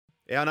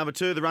Our number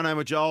 2, the run home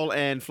with Joel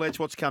and Fletch.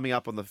 What's coming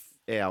up on the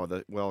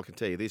hour? Well, I can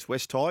tell you this.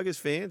 West Tigers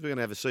fans, we're going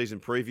to have a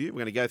season preview. We're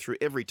going to go through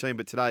every team,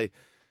 but today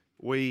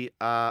we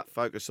are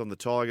focused on the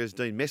Tigers.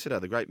 Dean Messiter,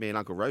 the great man,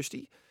 Uncle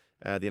Roasty.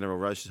 The NRL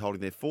Roasters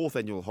holding their 4th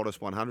annual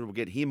Hottest 100. We'll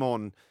get him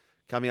on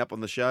coming up on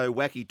the show.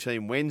 Wacky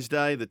Team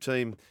Wednesday. The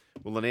team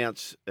will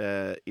announce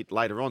it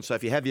later on. So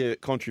if you have your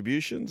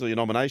contributions or your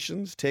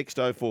nominations, text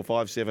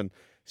 0457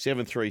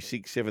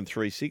 736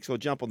 736 or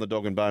jump on the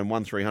dog and bone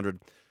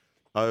 1300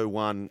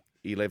 01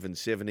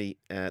 1170.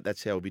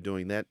 That's how we'll be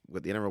doing that. We've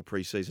got the NRL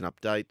preseason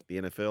update, the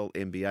NFL,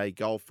 NBA,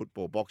 golf,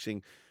 football,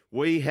 boxing.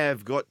 We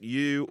have got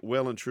you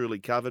well and truly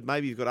covered.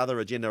 Maybe you've got other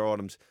agenda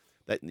items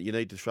that you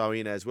need to throw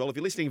in as well. If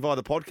you're listening via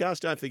the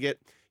podcast, don't forget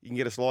you can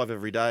get us live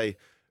every day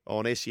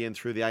on SEN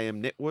through the AM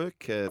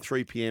network,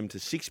 3 p.m. to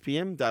 6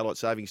 p.m. Daylight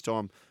savings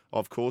time,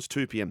 of course,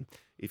 2 p.m.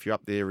 if you're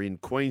up there in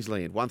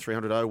Queensland.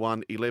 1300 01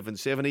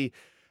 1170.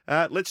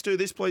 Let's do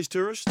this, please,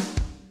 tourist.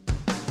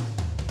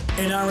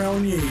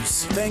 NRL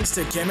News. Thanks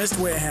to Chemist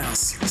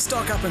Warehouse.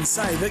 Stock up and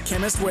save at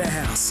Chemist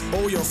Warehouse.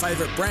 All your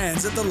favourite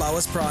brands at the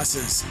lowest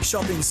prices.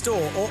 Shop in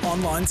store or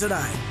online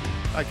today.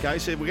 Okay,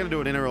 so we're going to do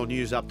an NRL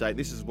News update.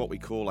 This is what we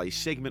call a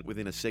segment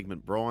within a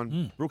segment,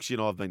 Brian. Brooksy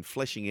and I have been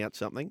fleshing out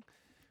something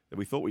that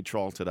we thought we'd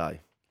trial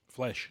today.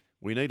 Flesh.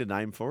 We need a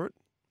name for it.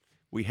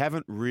 We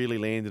haven't really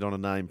landed on a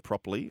name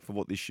properly for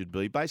what this should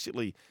be.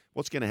 Basically,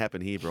 what's going to happen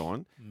here,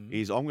 Brian,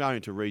 is I'm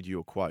going to read you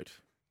a quote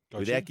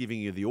without giving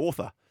you the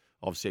author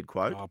of said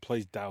quote. Oh,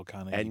 please, Dale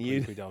Carnegie. And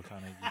Please be Dale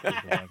Carnegie.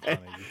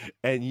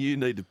 And you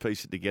need to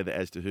piece it together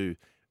as to who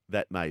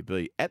that may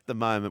be. At the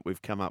moment,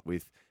 we've come up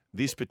with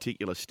this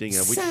particular stinger.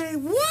 Which, Say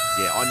what?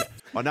 Yeah,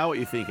 I know what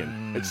you're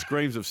thinking. It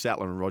screams of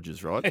Sattler and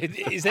Rogers, right?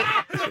 Is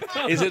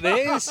it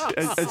theirs?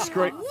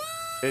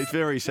 It's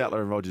very Sattler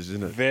and Rogers,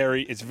 isn't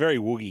it? It's very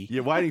woogie.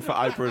 You're waiting for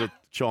Oprah to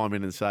chime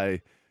in and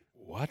say,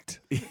 what?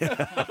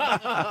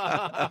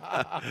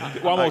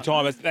 One more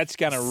time. That's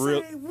going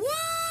to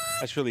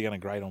That's really going to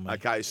grate on me.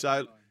 Okay,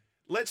 so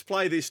let's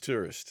play this,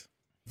 tourist.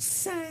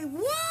 Say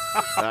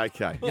what?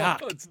 Okay.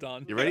 Yuck. It's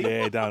done. You ready?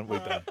 Yeah, done. We're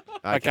done.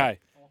 Okay.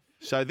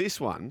 So this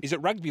one... Is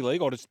it rugby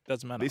league or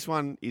doesn't matter? This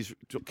one is...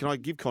 Can I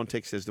give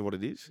context as to what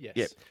it is? Yes.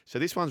 Yeah. So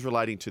this one's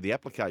relating to the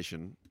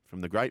application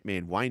from the great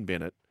man Wayne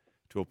Bennett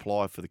to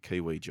apply for the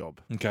Kiwi job.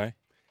 Okay.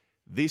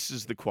 This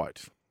is the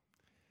quote.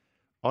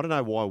 I don't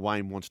know why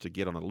Wayne wants to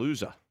get on a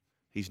loser.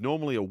 He's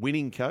normally a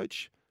winning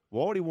coach.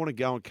 Why would he want to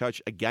go and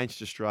coach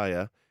against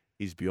Australia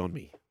is beyond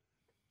me.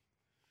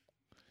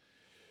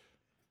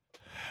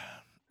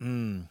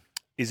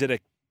 Is it a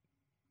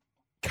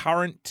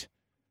current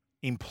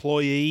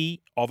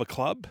employee of a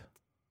club?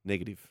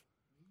 Negative.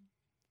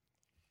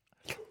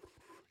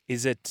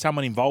 Is it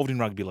someone involved in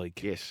rugby league?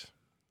 Yes.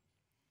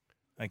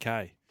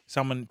 Okay.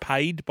 Someone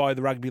paid by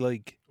the rugby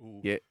league?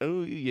 Yeah.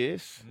 Oh,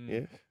 yes.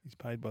 Yeah. He's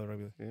paid by the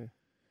rugby league. Yeah.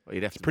 Well,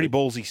 you'd have It's a to pretty be.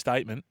 ballsy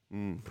statement.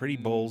 Mm. Pretty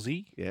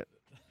ballsy. Yeah.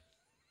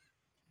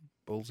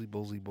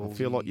 Ballsy. I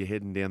feel like you're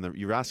heading down the...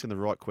 You're asking the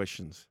right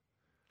questions.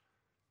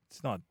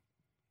 It's not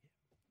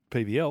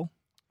PBL.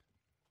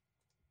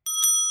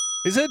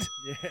 Is it?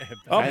 Yeah.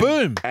 Oh,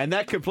 boom. And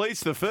that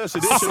completes the first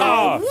edition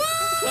Oh. of...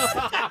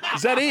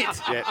 Is that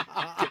it?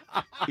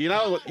 Yeah. You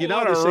know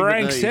What this a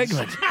rank needs-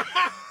 segment.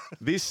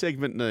 This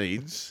segment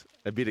needs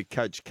a bit of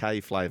Coach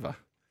K flavour.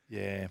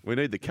 Yeah. We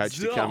need the coach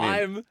to come in.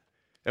 Time.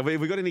 Have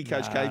we got any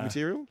Coach K Nah.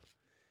 material?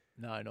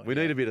 No, not We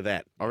yet. need a bit of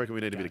that. I reckon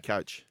we need a bit of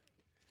coach.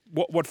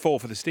 What for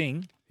the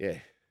sting? Yeah.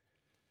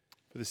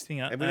 For the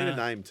stinger? And we need a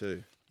name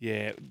too.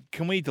 Yeah.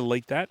 Can we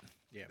delete that?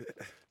 Yeah.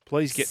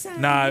 Please get... Say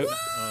No.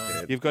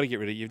 Yeah. You've got to get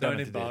rid of it. You've done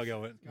Don't it to death.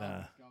 embargo it.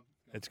 Nah.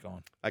 It's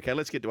gone. Okay,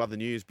 let's get to other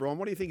news. Brian,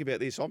 what do you think about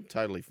this? I'm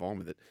totally fine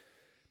with it.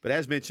 But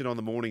as mentioned on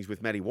the mornings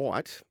with Matty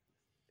White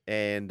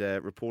and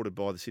reported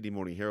by the Sydney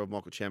Morning Herald,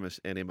 Michael Chammas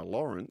and Emma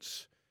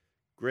Lawrence,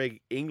 Greg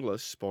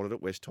Inglis spotted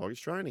at West Tigers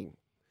training.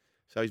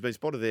 So he's been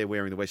spotted there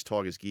wearing the West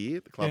Tigers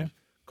gear, the club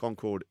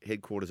Concord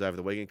headquarters over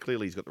the weekend.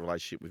 Clearly he's got the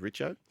relationship with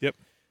Richo. Yep.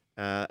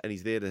 And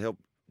he's there to help.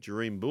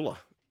 Jareem Buller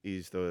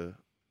is the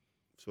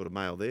sort of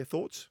male there.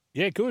 Thoughts?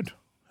 Yeah, good.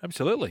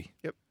 Absolutely.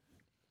 Yep.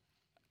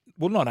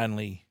 Well, not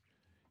only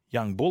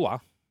young Buller,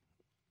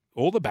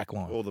 all the back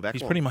line. All the back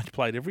He's line. pretty much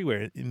played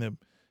everywhere in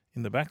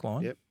the back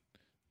line. Yep.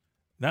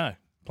 No,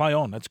 play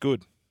on. That's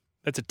good.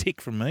 That's a tick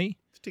from me.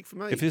 Stick for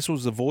me. If this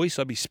was the voice,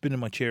 I'd be spinning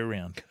my chair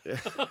around.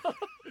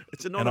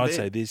 It's a And I'd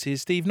say, "This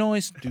is Steve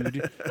Noyce."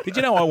 Did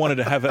you know I wanted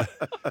to have a?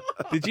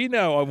 Did you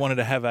know I wanted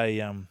to have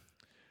a? I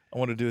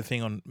wanted to do a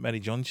thing on Matty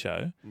John's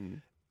show.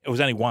 It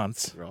was only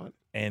once, Right.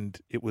 and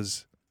it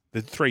was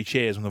the 3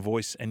 chairs on the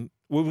voice, and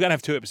we were going to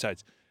have 2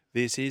 episodes.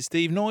 This is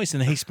Steve Noyce,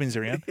 and he spins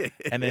around,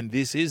 and then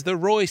this is the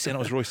Royce, and it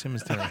was Royce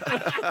Simmons turn around.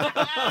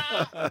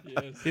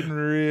 Didn't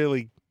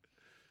really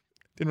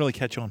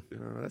catch on.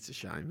 Oh, that's a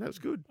shame. That was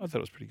good. I thought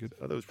it was pretty good.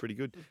 I thought it was pretty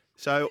good.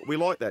 So we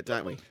like that,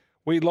 don't we?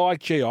 We like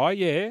GI,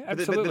 yeah, But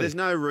absolutely. there's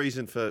no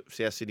reason for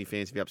South Sydney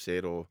fans to be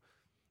upset or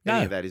any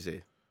No. of that, is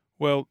there?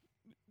 Well,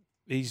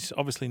 he's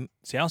obviously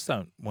South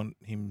don't want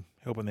him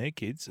helping their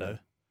kids, so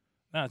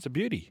no, it's a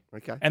beauty.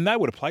 Okay. And they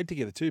would have played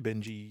together too,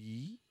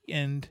 Benji.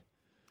 And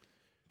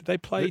did they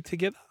play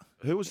together?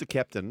 Who was the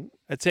captain?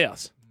 It's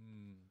ours.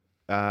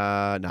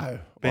 No.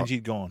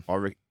 Benji'd gone.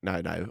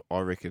 No. I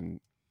reckon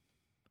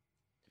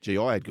GI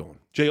had gone.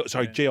 GI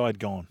had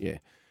gone. Yeah.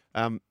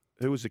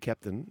 Who was the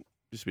captain?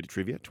 Just a bit of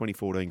trivia.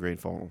 2014 grand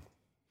final.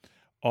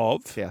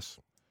 Of South.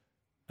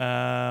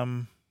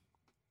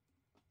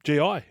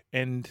 GI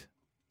and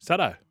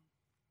Sutto.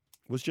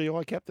 Was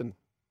GI captain?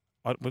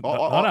 I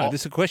know.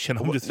 This is a question.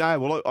 I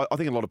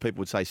think a lot of people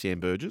would say Sam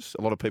Burgess.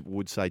 A lot of people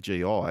would say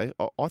GI. I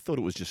thought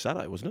it was just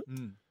Sutto, wasn't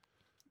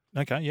it?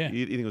 Okay, yeah.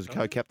 You think it was a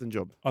co-captain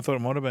job? I thought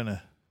it might have been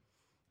a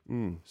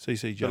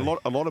CCJ. But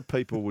a lot of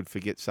people would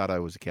forget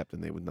Sutto was a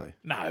captain there, wouldn't they?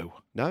 No.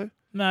 No?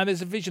 No,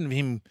 there's a vision of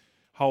him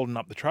holding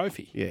up the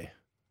trophy. Yeah.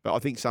 But I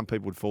think some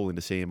people would fall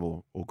into Sam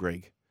or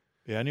Greg.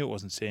 Yeah, I knew it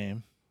wasn't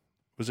Sam.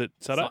 Was it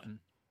Sutto? Sutton.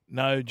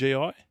 No, GI?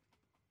 Okay.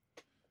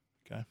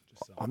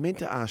 I meant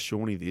to ask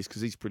Shawnee this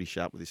because he's pretty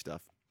sharp with this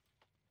stuff.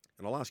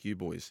 And I'll ask you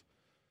boys.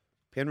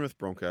 Penrith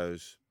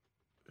Broncos,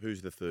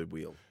 who's the third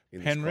wheel in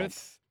this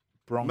Penrith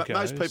Broncos.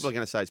 Most people are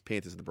going to say it's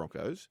Panthers and the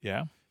Broncos.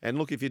 Yeah. And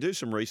look, if you do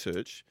some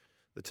research,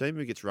 the team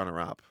who gets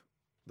runner-up,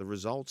 the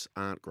results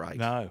aren't great.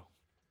 No.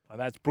 Well,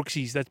 that's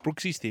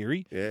Brooksy's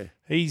theory. Yeah.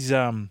 He's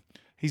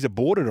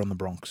aborted on the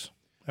Bronx,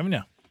 haven't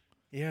you?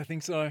 Yeah, I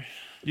think so.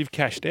 You've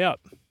cashed out.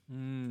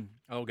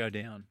 I'll go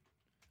down.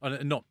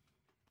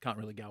 Can't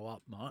really go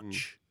up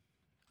much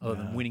other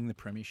than winning the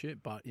premiership,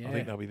 but yeah. I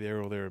think they'll be there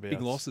or thereabouts.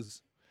 Big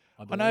losses.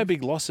 I know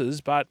big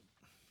losses, but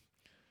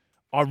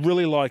I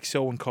really like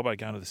Selwyn Cobbo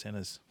going to the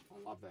Centres. I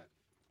love I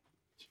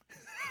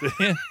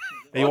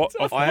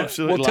that.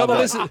 absolutely tell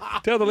love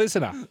that. Tell the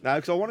listener. No,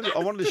 because I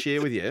wanted to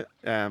share with you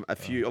a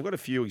few. I've got a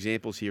few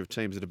examples here of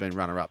teams that have been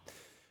runner-up.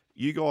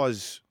 You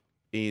guys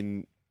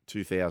in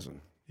 2000.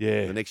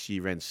 Yeah. The next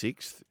year ran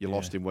 6th. You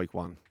lost in week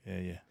 1. Yeah.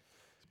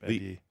 It's a bad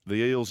year. The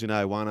Eels in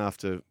 01,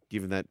 after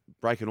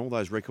breaking all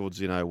those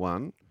records in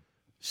 01,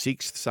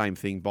 6th, same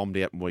thing, bombed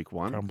out in week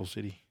 1. Crumble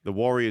City. The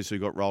Warriors, who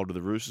got rolled to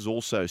the Roosters,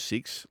 also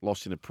 6th,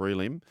 lost in a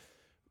prelim.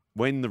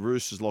 When the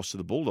Roosters lost to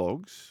the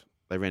Bulldogs,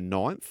 they ran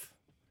 9th.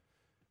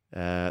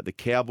 The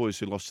Cowboys,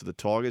 who lost to the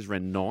Tigers,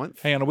 ran 9th.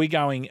 Hang on, are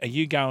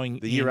you going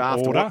the year in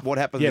after? Order? What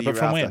happened yeah, the year but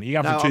from after? when? You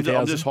going from 2000?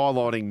 I'm just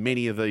highlighting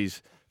many of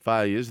these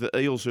failures. The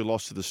Eels, who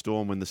lost to the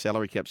Storm when the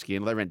salary cap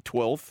scandal, they ran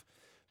 12th.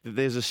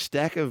 There's a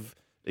stack of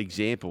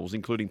examples,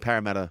 including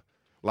Parramatta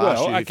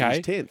last year, who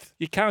finished 10th.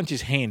 You can't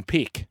just hand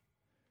pick.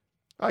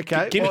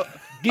 Okay.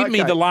 Give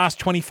me the last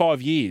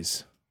 25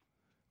 years.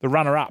 The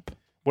runner-up.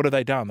 What have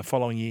they done the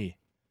following year?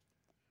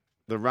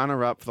 The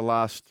runner-up for the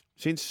last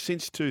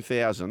since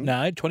 2000.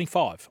 No,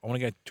 25. I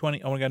want to go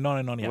 20. I want to go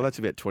 1998. Well, that's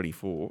about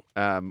 24.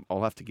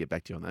 I'll have to get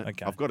back to you on that.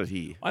 Okay. I've got it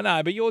here. I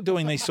know, but you're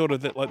doing these sort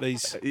of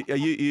these. Are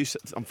you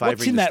I'm favouring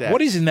What's in the that? stats.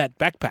 What is in that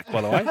backpack,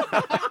 by the way?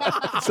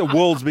 It's the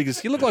world's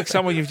biggest. You look like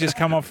someone you've just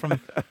come off from.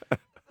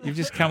 You've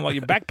just come like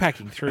you're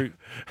backpacking through.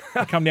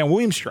 Come down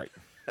William Street.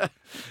 You've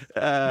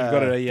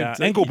got a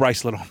ankle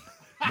bracelet on.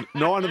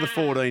 9 of the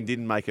 14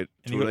 didn't make it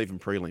to an even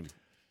prelim.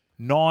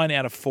 9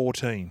 out of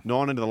 14.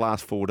 9 into the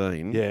last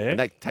 14. Yeah. And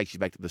that takes you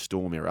back to the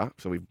Storm era,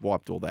 so we've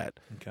wiped all that.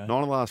 Okay. 9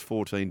 of the last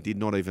 14 did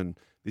not even,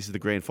 this is the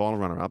grand final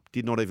runner-up,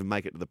 did not even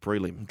make it to the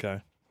prelim. Okay.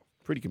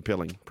 Pretty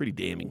compelling, pretty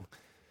damning.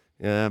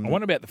 I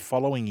wonder about the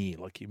following year,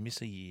 like you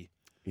miss a year.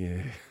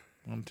 Yeah.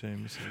 1, 2,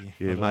 miss a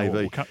year. Yeah,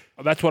 maybe.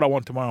 That's what I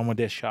want tomorrow on my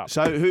desk sharp.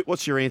 So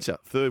what's your answer?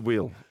 Third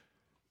wheel.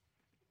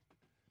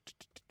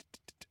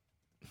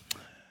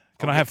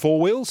 Can I have 4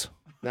 wheels?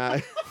 No,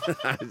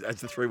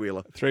 that's the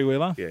 3-wheeler.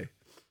 3-wheeler? Yeah.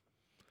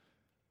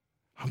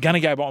 I'm going to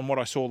go on what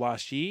I saw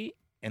last year,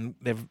 and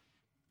they've...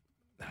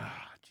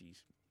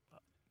 jeez.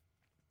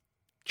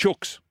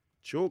 Chooks.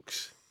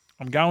 Chooks.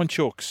 I'm going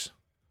Chooks.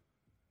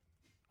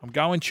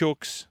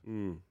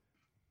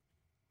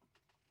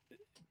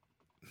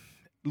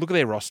 Look at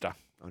their roster.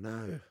 I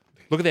know.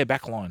 Look at their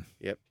back line.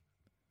 Yep.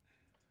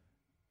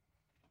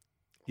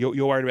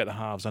 You're worried about the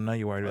halves. I know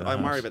you're worried about the halves.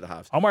 I'm worried about the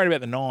halves. I'm worried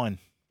about the 9.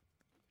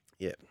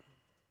 Yep.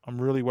 I'm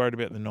really worried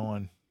about the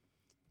 9.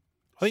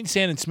 I think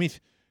Sandon Smith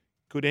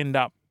could end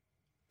up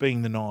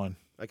being the 9.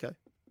 Okay.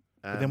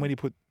 But then where do you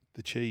put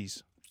the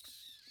cheese?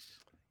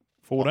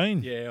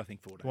 14? Yeah, I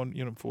think 14.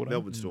 You're on 14?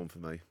 Melbourne Storm for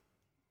me.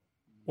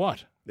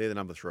 What? They're the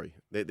number 3.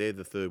 They're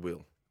the third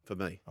wheel for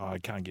me. Oh,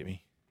 it can't get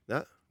me.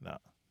 No? No.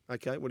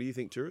 Okay, what do you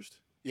think, Tourist?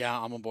 Yeah,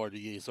 I'm on board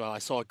with you as well. I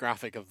saw a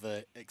graphic of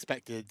the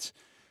expected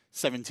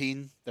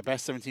 17, the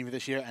best 17 for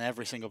this year, and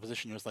every single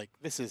position was like,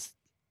 it's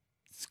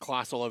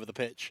class all over the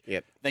pitch.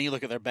 Yep. Then you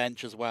look at their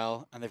bench as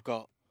well, and they've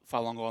got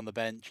Falongo on the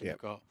bench, and Yep.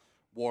 they've got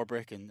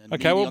Warbrick and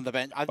Okay, Meany well, on the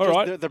bench. all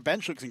right. Their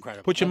bench looks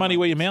incredible. Put your money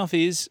where your mouth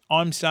is.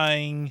 I'm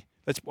saying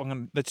let's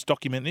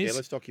document this. Yeah,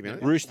 let's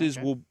document it. Roosters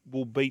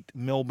will beat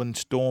Melbourne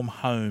Storm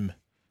home.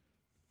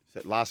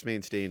 So last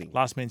man standing.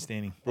 Last man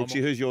standing. Brooksy,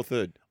 who's your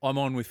third? I'm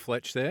on with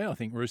Fletch there. I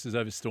think Roosters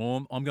over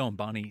Storm. I'm going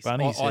Bunnies.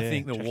 Bunnies, I yeah.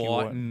 think the Jackie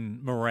White White.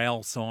 and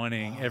Morale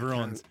signing,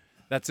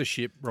 that's a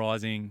ship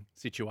rising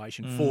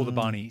situation for the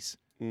Bunnies.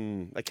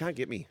 They can't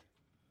get me,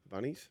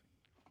 Bunnies.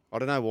 I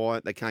don't know why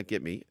they can't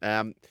get me.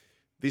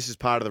 This is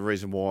part of the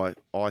reason why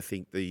I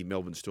think the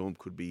Melbourne Storm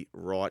could be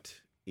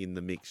right in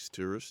the mix,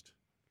 Tourist.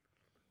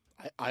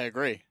 I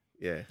agree.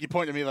 Yeah. You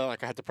pointed at me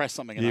like I had to press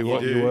something. And You I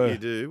thought, were. You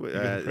do. gonna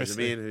There's press a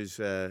man who's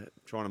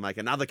trying to make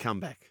another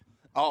comeback.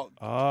 oh,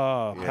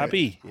 Oh, Yeah.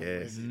 Pappy.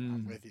 Yes.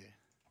 I'm with you.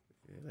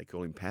 Yeah, they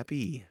call him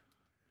Pappy.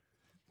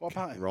 What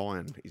about him?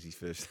 Ryan is his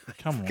first name.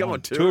 Come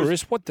on, tourist.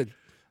 tourist. What the?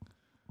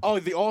 Oh,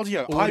 the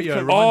audio. Audio,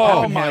 Oh,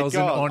 Ryan my Pappenhausen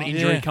God. on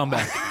injury Yeah.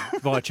 comeback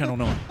via Channel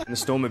 9. The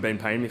Storm had been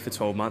paying me for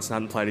 12 months and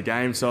hadn't played a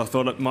game, so I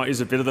thought I might use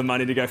a bit of the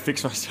money to go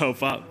fix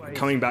myself up.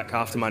 Coming back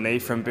after my knee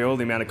from Bill,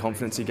 the amount of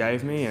confidence he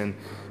gave me and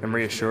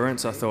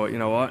reassurance, I thought, you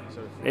know what,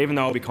 even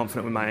though I'll be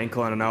confident with my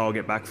ankle and I know I'll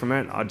get back from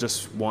it, I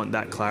just want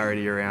that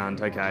clarity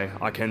around, okay,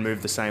 I can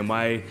move the same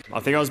way. I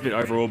think I was a bit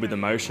overawed with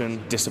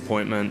emotion,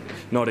 disappointment,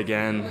 not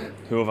again,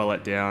 who have I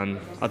let down.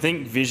 I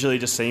think visually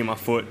just seeing my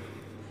foot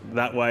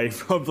that way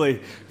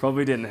probably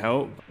didn't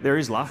help. There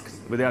is luck,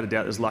 without a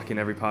doubt there's luck in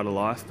every part of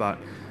life, but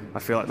I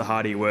feel like the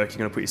harder you work, you're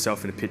going to put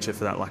yourself in a picture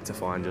for that luck to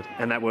find you.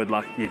 And that word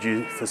luck, you're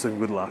due for some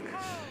good luck.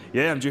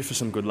 Yeah, I'm due for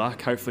some good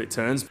luck, hopefully it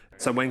turns.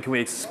 So when can we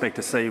expect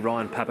to see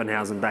Ryan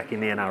Pappenhausen back in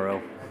the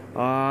NRL?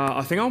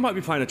 I think I might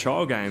be playing a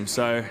trial game,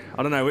 so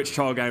I don't know which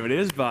trial game it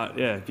is, but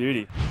yeah,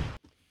 beauty.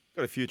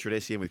 Got a future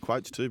at SEM with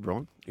quotes too,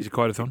 Brian. He's a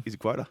quotathon. He's a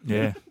quoter.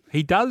 Yeah,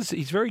 he does.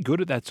 He's very good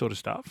at that sort of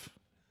stuff.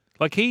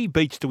 Like he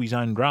beats to his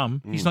own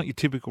drum. He's not your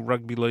typical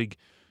rugby league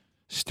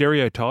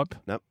stereotype.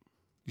 Nope.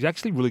 He's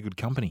actually really good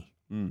company.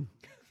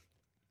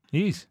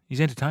 He is. He's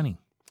entertaining.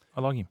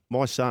 I like him.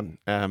 My son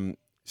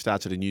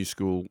starts at a new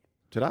school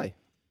today,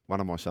 one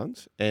of my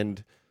sons,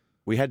 and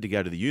we had to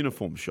go to the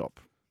uniform shop.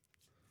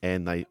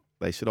 And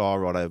they said, oh,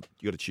 right,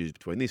 you got to choose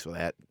between this or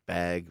that,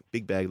 bag,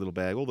 big bag, little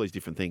bag, all these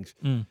different things.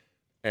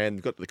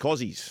 And got the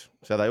cozies.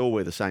 So they all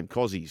wear the same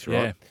cozies,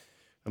 right? Yeah.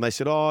 And they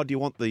said, oh, do you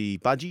want the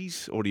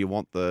budgies or do you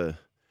want the,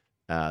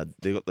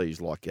 they got these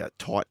like tight.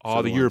 Oh, sort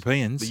of the ones.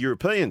 Europeans. The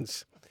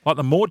Europeans. Like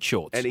the Mort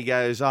shorts. And he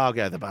goes, oh, I'll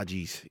go the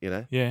budgies, you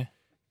know. Yeah.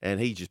 And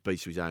he just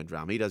beats to his own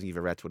drum. He doesn't give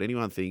a rat's what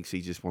anyone thinks.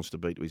 He just wants to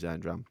beat to his own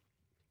drum.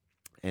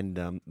 And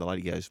the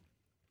lady goes,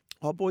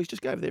 oh, boys,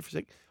 just go over there for a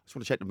sec. I just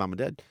want to chat to Mum and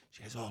Dad.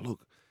 She goes, oh,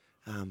 look,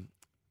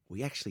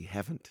 we actually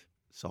haven't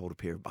sold a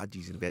pair of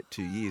budgies in about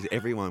 2 years.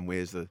 Everyone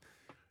wears the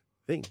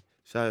thing.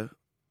 So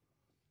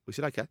we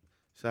said, okay.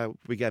 So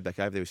we go back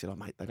over there. We said, oh,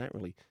 mate, they don't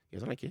really. He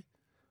goes, I don't care.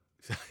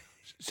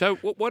 So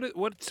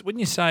what's when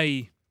you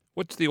say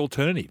what's the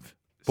alternative?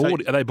 So-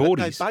 Board, are they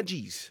boardies? No,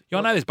 budgies. Yeah,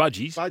 I know there's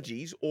budgies.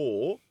 Budgies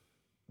or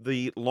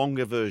the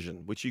longer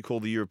version, which you call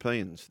the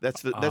Europeans.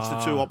 That's the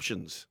two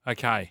options.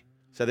 Okay,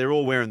 So they're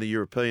all wearing the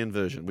European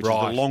version, which is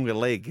Right. the longer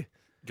leg.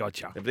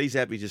 gotcha. But he's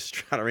happy to just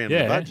strut around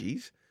Yeah. in the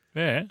budgies.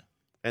 Yeah,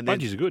 And then,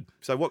 budgies are good.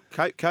 so what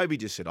Kobe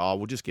just said, oh,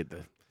 we'll just get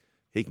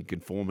he can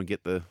conform and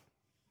get the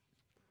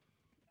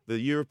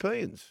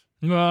Europeans.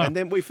 Well, And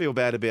then we feel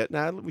bad about,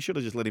 no, we should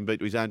have just let him beat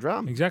to his own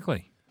drum.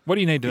 exactly. What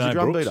do you need to He's know, a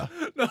drum Brooks?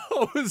 beater. No,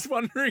 I was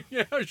wondering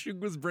how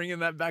Shug was bringing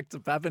that back to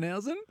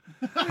Pappenhausen.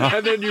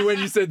 And then when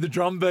you said the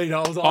drum beat, I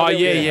was like, Oh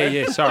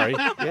yeah. Sorry.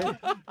 Yeah.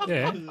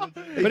 Yeah. He But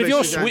if beats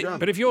you're to his own drum.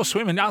 but if you're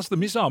swimming, ask the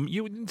missile.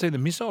 You didn't see the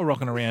missile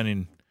rocking around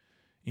in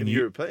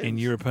Europeans. In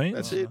Europeans.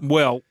 That's it.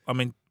 Well, I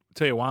mean,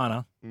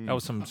 Tijuana. That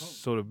was some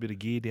sort of bit of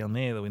gear down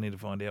there that we need to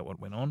find out what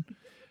went on.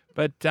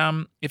 But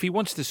if he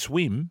wants to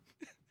swim,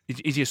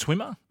 is he a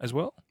swimmer as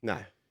well? No.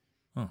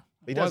 Oh.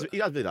 He does a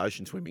bit of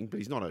ocean swimming, but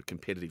he's not a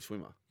competitive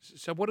swimmer.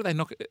 So what do they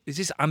knock? Is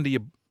this under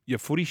your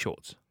footy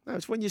shorts? No,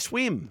 it's when you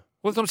swim.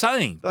 Well, that's what I'm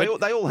saying.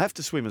 They all have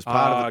to swim as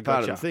part of the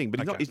gotcha. thing,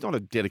 but Okay. he's not a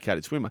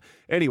dedicated swimmer.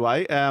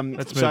 Anyway,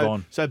 Let's move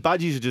on. So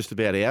budgies are just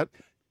about out.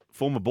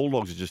 Former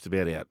Bulldogs are just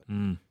about out.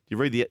 You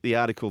read the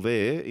article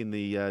there in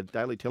the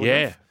Daily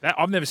Telegraph? Yeah,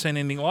 I've never seen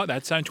anything like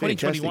that. So in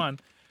 2021,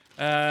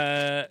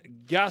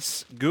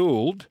 Gus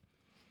Gould,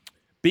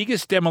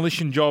 biggest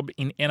demolition job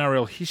in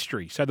NRL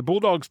history. So the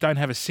Bulldogs don't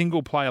have a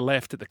single player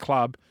left at the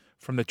club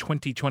from the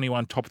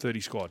 2021 top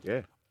 30 squad.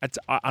 Yeah. That's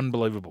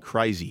unbelievable.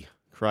 Crazy.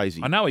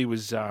 I know he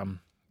was going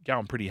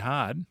pretty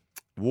hard.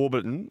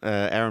 Warburton,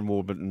 Aaron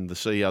Warburton, the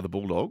CEO of the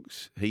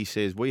Bulldogs, he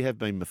says, we have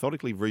been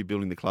methodically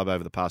rebuilding the club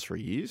over the past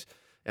 3 years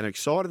and are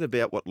excited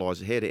about what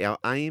lies ahead. Our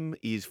aim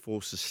is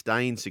for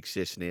sustained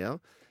success now.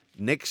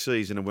 Next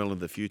season and well into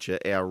the future,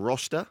 our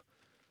roster,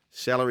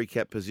 salary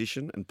cap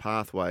position and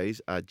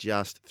pathways are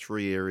just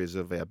 3 areas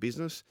of our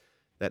business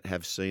that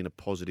have seen a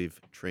positive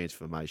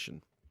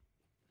transformation.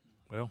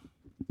 Well,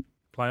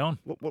 play on.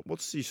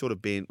 What's your sort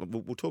of band?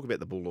 We'll talk about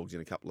the Bulldogs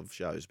in a couple of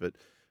shows, but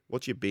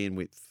what's your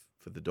bandwidth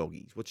for the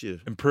Doggies? What's your...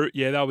 Improve.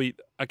 Yeah, they'll be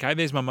okay.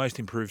 There's my most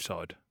improved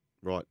side.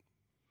 Right.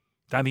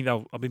 Don't think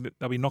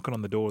they'll be knocking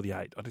on the door of the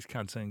 8. I just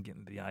can't see them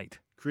getting to the 8.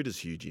 Critter's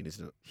huge in,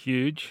 isn't it?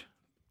 Huge.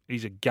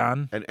 He's a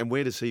gun. And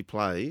where does he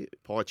play?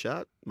 Pie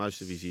chart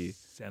most of his year.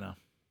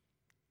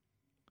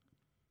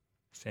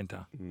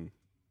 Centre.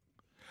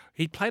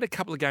 He played a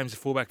couple of games of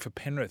fullback for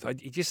Penrith.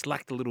 He just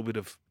lacked a little bit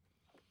of.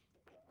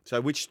 So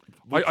which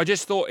I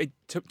just thought it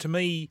to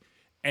me,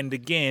 and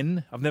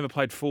again, I've never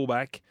played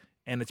fullback,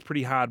 and it's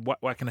pretty hard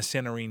whacking a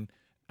centre in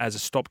as a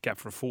stopgap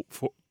for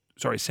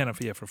a centre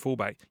for a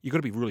fullback. You've got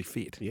to be really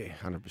fit. Yeah,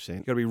 100%.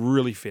 You've got to be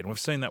really fit. And we've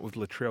seen that with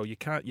Latrell.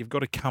 You've got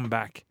to come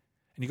back,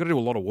 and you've got to do a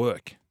lot of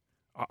work.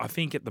 I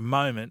think at the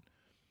moment,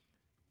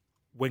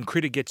 when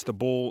Critter gets the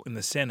ball in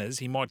the centres,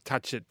 he might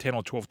touch it 10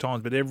 or 12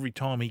 times, but every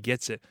time he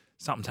gets it,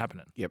 something's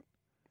happening. Yep.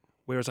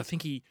 Whereas I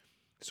think he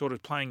sort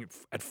of playing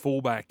at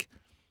fullback,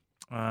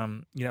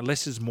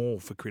 less is more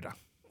for Critter.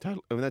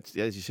 Totally. I mean, that's,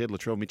 as you said,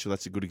 Latrell Mitchell,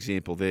 that's a good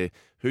example there.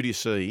 Who do you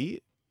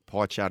see,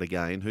 pie chart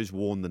again, who's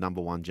worn the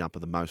number one jumper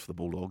the most for the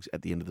Bulldogs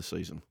at the end of the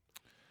season?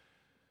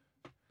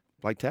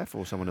 Blake Taff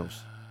or someone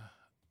else?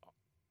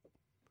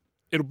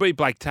 It'll be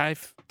Blake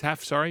Taff,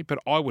 but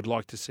I would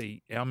like to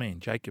see our man,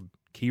 Jacob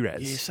Kiraz.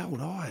 Yeah, so would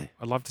I.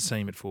 I'd love to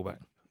see him at fullback.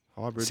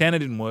 Hybrid. Santa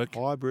didn't work.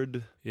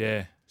 Hybrid.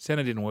 Yeah,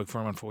 Santa didn't work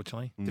for him,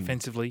 unfortunately.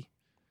 Defensively,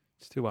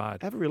 it's too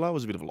hard. Averillo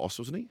was a bit of a loss,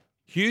 wasn't he?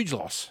 Huge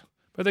loss.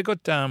 But they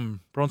got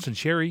Bronson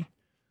Cherry.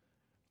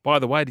 By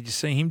the way, did you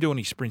see him doing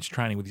his sprint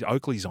training with his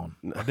Oakleys on?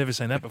 I've never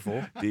seen that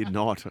before. Did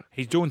not.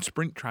 He's doing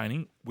sprint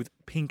training with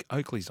pink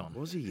Oakleys on.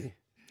 Was he?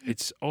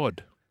 It's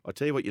odd. I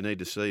tell you what you need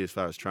to see as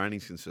far as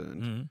training's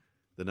concerned.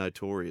 The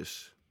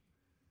notorious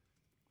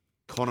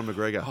Conor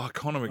McGregor. Oh,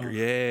 Conor McGregor.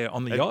 Yeah,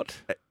 on the yacht.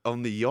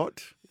 On the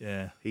yacht.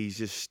 Yeah. He's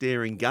just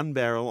staring gun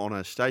barrel on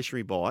a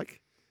stationary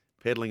bike,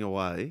 pedalling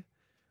away.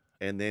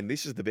 And then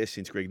this is the best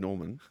since Greg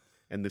Norman.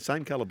 And the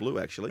same colour blue,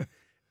 actually.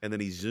 And then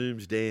he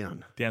zooms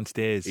down.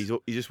 Downstairs. He's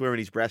just wearing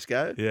his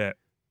Brasco. Yeah.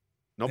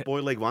 Not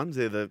boy leg ones.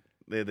 They're the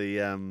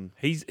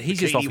He's bikini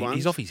just off. ones.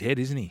 He's off his head,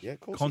 isn't he? Yeah,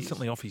 of course he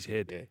Constantly is. off his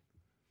head. Yeah.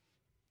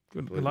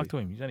 Good luck to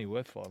him. He's only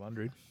worth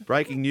 500.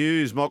 Breaking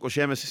news: Michael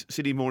Shamus,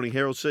 Sydney Morning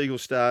Herald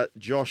Seagulls star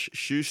Josh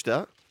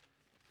Schuster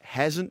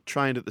hasn't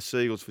trained at the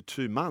Seagulls for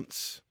 2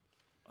 months.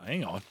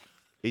 Hang on.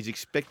 He's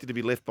expected to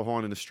be left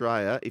behind in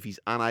Australia if he's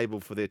unable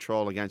for their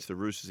trial against the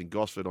Roosters in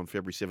Gosford on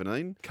February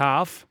 17.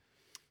 Calf.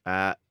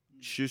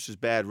 Schuster's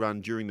bad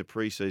run during the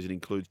preseason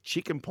includes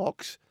chicken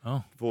pox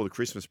before the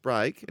Christmas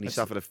break, and he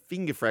suffered a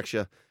finger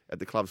fracture at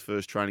the club's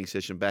first training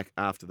session back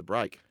after the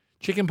break.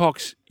 Chicken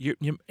pox, you're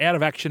out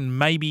of action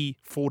maybe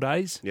 4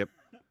 days. Yep.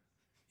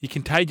 You're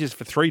contagious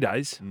for 3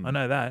 days. I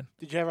know that.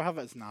 Did you ever have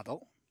it as an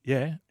adult?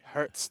 Yeah. It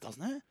hurts,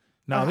 doesn't it?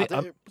 No,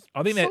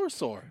 I think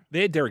sore.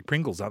 they're Derek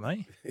Pringles, aren't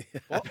they?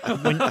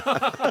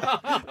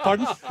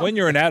 Pardon? When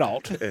you're an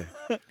adult,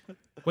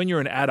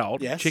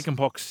 Yes. chicken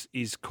pox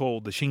is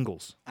called the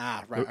shingles.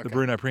 Ah, right. The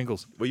Bruno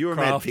Pringles. Were you a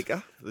Kraft. mad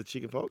picker for the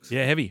chicken pox?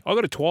 Yeah, heavy. I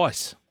got it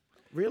twice.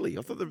 Really?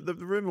 I thought the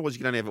rumour was you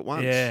could only have it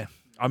once. Yeah.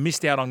 I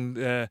missed out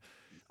on,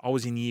 I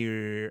was in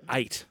year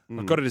 8.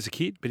 I got it as a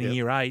kid, but in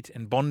year 8,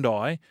 and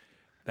Bondi,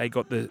 they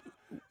got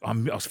I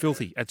was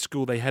filthy. At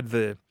school, they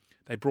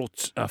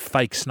brought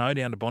fake snow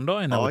down to Bondi,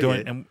 and they were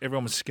doing, and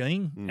everyone was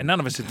skiing, and none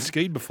of us had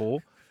skied before,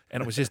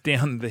 and it was just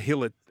down the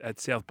hill at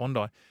South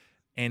Bondi,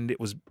 and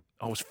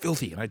I was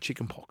filthy, and I had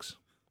chicken pox.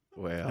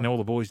 Wow. And all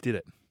the boys did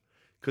it.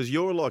 Because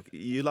you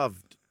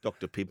love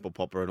Dr. Pimple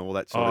Popper and all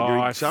that sort Oh,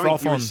 I of.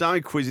 froth You're on- so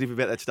inquisitive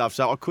about that stuff.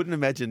 So I couldn't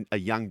imagine a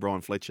young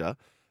Brian Fletcher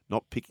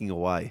not picking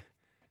away.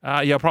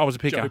 Yeah, I probably was a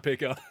picker. Joe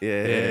Picker.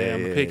 Yeah,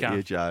 I'm a picker.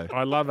 Yeah, Joe.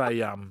 I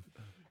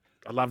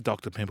love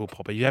Dr. Pimple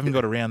Popper. You haven't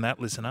got around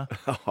that, listener.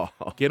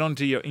 Get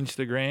onto your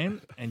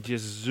Instagram and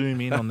just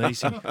zoom in on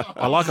these things.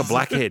 I like a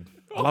blackhead.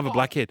 I love a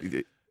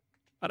blackhead.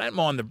 I don't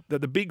mind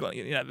the big one,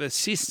 the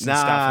cysts and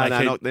stuff.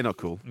 No, they're not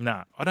cool.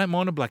 No, I don't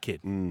mind a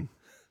blackhead.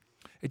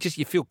 It just,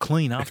 you feel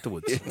clean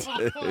afterwards.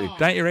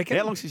 Don't you reckon?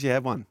 How long since you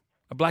had one?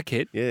 A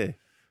blackhead? Yeah.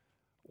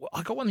 Well,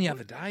 I got one the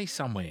other day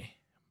somewhere,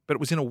 but it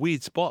was in a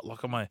weird spot.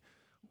 Like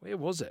where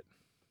was it?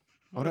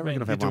 I don't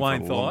reckon I've had Did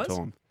one Dwayne for a long thighs?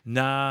 time.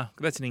 Nah,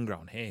 that's an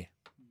ingrown hair.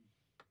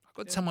 I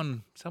got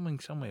someone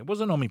somewhere. It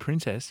wasn't on me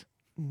princess.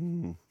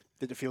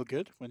 Did it feel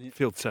good when you?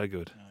 Felt so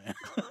good.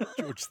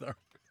 George Thorough.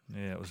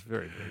 Yeah, it was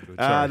very, very good.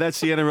 Sorry. That's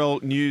the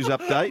NRL news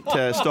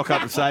update. Stock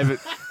up and save it.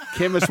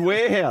 Chemist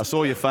Warehouse,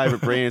 all your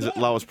favourite brands at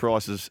lowest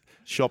prices.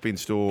 Shop in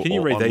store. Can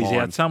you or read these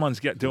online. out? Someone's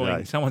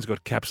Today.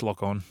 got caps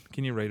lock on.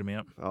 Can you read them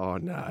out? Oh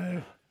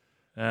no.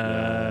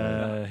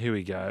 Here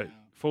we go.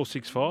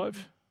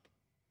 465.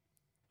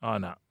 Oh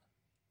no.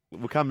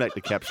 We'll come back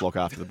to caps lock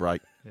after the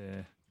break.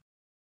 Yeah.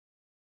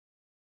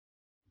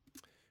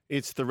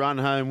 It's the run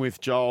home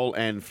with Joel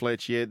and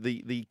Fletch. Yeah,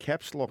 the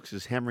caps locks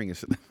is hammering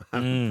us at the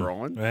moment,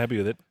 Brian. We're happy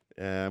with it.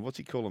 What's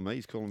he calling me?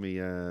 He's calling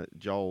me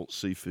Joel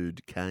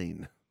Seafood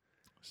Kane.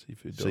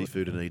 Seafood.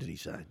 Seafood and eat it,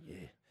 he's saying.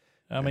 Yeah.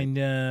 I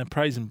mean,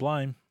 praise and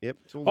blame. Yep.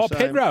 It's all the same.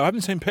 Pedro. I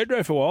haven't seen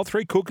Pedro for a while.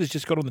 3 cookers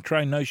just got on the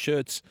train, no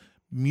shirts,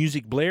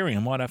 music blaring. I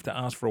might have to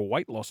ask for a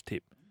weight loss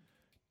tip.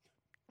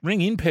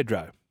 Ring in,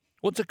 Pedro.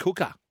 What's a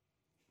cooker?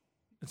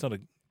 It's not a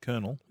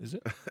colonel, is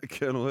it?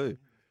 Colonel who?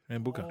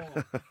 And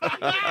Booker.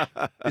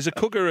 Is a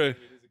cooker a...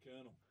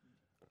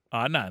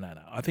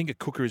 No. I think a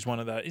cooker is one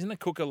of those. Isn't a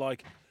cooker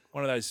like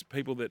one of those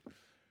people that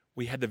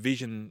we had the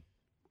vision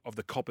of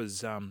the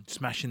coppers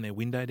smashing their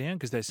window down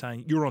because they're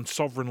saying, you're on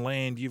sovereign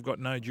land, you've got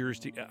no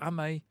jurisdiction. Aren't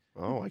they?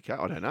 Oh, okay.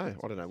 I don't know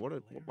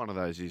what one of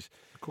those is.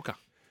 A cooker.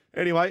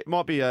 Anyway, it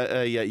might be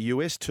a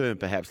US term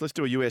perhaps. Let's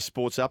do a US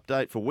sports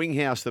update for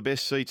Winghouse, the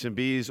best seats and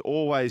beers,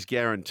 always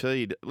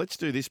guaranteed. Let's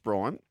do this,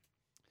 Brian.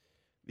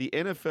 The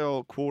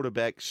NFL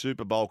quarterback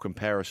Super Bowl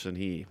comparison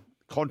here.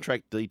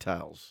 Contract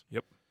details.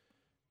 Yep.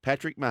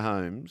 Patrick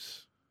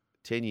Mahomes,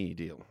 10-year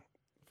deal,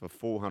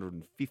 for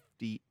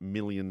 $450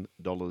 million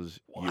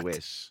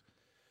US.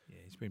 Yeah,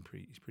 he's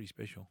pretty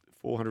special.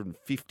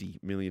 $450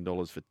 million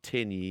for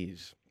 10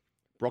 years.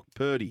 Brock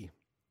Purdy,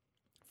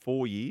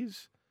 4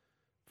 years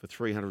for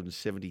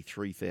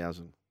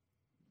 $373,000.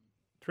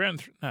 3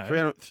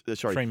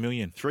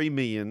 million.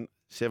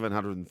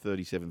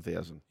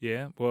 $3,737,000.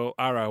 Yeah. Well,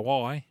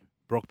 ROI,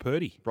 Brock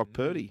Purdy. Brock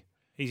Purdy.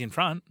 He's in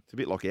front. It's a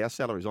bit like our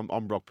salaries. I'm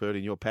Brock Purdy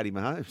and you're Paddy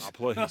Mahomes. Oh,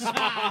 please.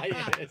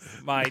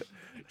 Yes. Mate,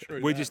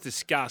 True we that. just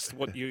discussed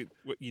what you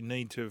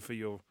need to for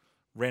your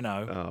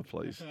Renault. Oh,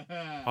 please.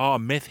 Oh,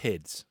 meth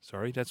heads.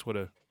 Sorry, that's what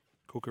a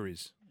cooker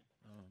is.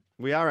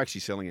 We are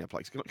actually selling our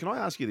place. Can I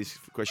ask you this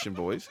question,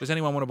 boys? Does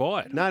anyone want to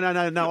buy it? No.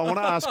 I want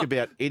to ask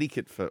about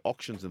etiquette for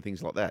auctions and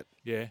things like that.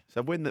 Yeah.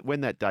 So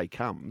when that day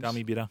comes,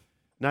 Dummy bidder.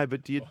 no,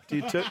 but do you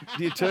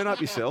turn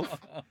up yourself?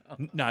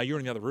 No, you're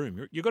in the other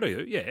room. You got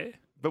to, yeah.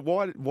 But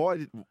why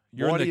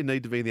You're do in you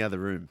need to be in the other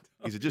room?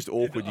 Is it just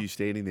awkward you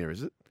standing there?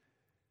 Is it?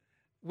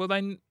 Well,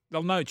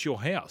 they'll know it's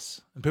your house,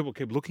 and people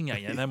keep looking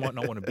at you, and they might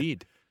not want to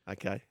bid.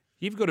 Okay.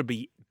 You've got to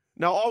be.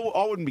 No,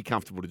 I wouldn't be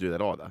comfortable to do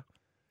that either.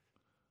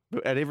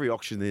 But at every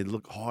auction, they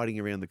look hiding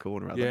around the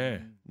corner. Are they? Yeah.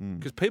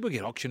 Because people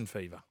get auction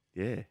fever.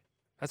 Yeah.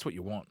 That's what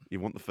you want. You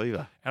want the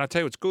fever. And I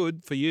tell you, it's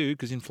good for you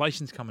because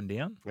inflation's coming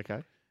down.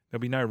 Okay.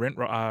 There'll be no rate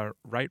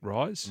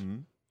rise. Mm-hmm.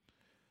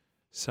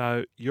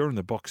 So you're in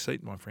the box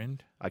seat, my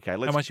friend. Okay.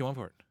 How much you want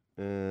for it?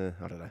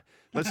 I don't know.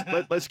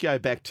 Let's go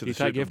back to You the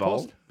take Super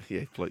Bowl. EFTPOS?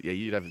 Yeah, please. Yeah,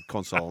 you'd have a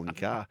console in your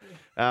car.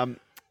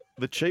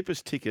 The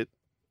cheapest ticket.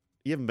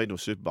 You haven't been to a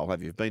Super Bowl,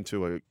 have you? You've been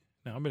to a.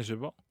 No, I've been to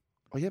Super Bowl.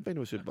 Oh, you have been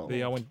to a Super Bowl.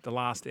 I went the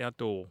last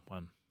outdoor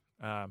one.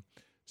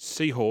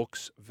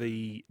 Seahawks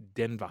v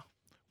Denver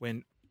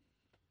when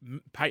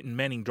Peyton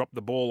Manning dropped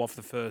the ball off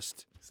the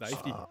first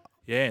Safety.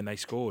 Yeah, and they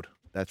scored.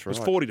 That's It right.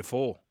 was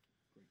 40-4.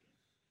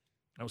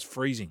 That was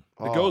freezing.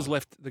 The Oh. girls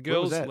left. The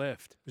Where was girls that?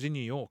 left. It was in New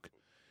York.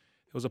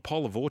 It was a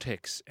polar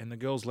vortex, and the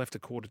girls left a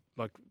quarter,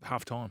 like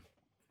half time.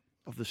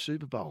 Of the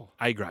Super Bowl.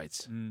 A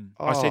grades. Mm.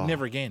 I said Oh.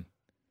 never again.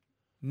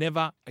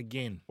 Never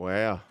again.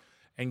 Wow.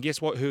 And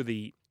guess what? Who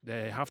the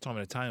halftime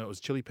entertainment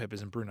was? Chili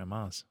Peppers and Bruno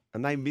Mars.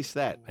 And they missed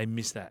that. They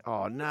missed that.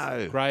 Oh,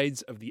 no.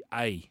 Grades of the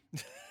A.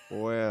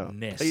 Wow.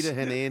 Ness. Peter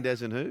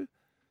Hernandez and who?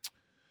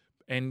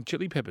 And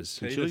Chili Peppers.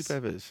 And Chili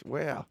Peppers.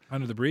 Wow.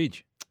 Under the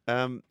bridge.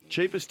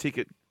 Cheapest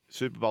ticket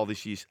Super Bowl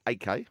this year's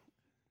 $8K.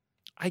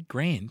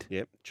 $8,000.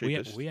 Yep. We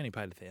Cheapest. only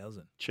paid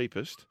 1,000.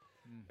 Cheapest.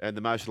 And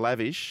the most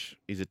lavish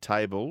is a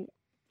table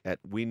at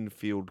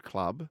Winfield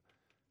Club,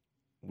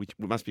 which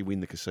must be Win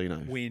the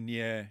Casino. Win,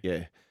 yeah.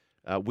 Yeah.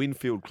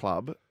 Winfield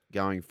Club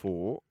going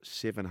for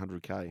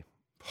 $700K.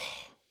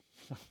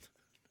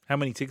 How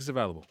many tickets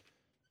available?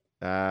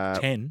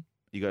 10.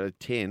 You got a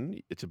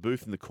 10. It's a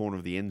booth in the corner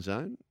of the end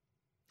zone.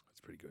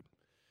 That's pretty good.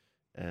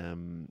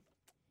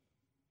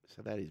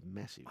 So that is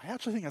massive. I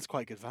actually think that's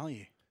quite good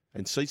value.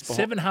 And seats behind.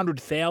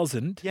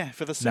 700,000. Yeah,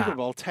 for the Super Nah.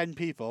 Bowl, 10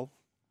 people.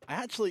 I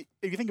actually,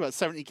 if you think about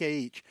 70K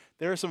each,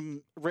 there are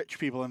some rich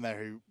people in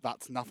there who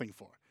that's nothing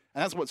for.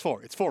 And that's what it's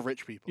for. It's for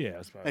rich people. Yeah,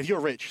 I suppose. If you're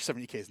rich,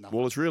 70K is nothing.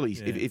 Well, it's really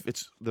Yeah. if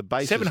it's the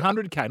base.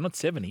 700K, not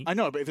 70. I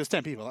know, but if there's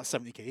 10 people, that's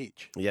 70K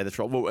each. Yeah, that's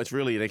right. Well, it's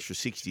really an extra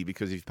 60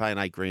 because if you're paying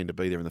 $8,000 to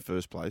be there in the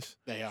first place.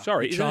 There you are.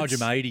 Sorry, You isn't charge it-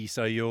 them 80,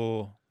 so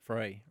you're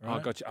free. Oh,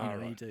 Right? gotcha. You Oh, know,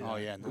 you right. do Oh,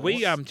 that. yeah. No.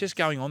 We just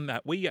going on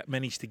that, we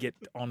managed to get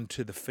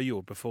onto the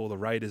field before the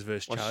Raiders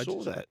versus I Chargers.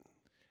 saw that.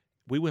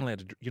 We weren't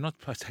allowed to. You're not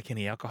supposed to take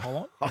any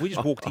alcohol on. We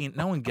just walked in.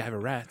 No one gave a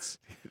rat's.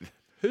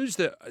 Who's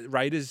the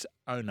Raiders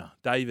owner?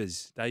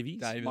 Davies.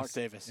 Mark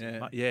Davis.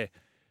 Yeah. Yeah,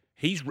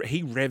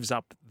 he revs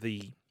up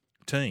the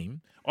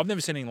team. I've never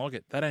seen anything like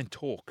it. They don't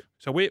talk.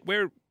 So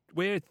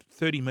we're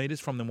 30 metres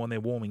from them when they're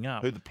warming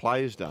up. Who the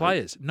players don't.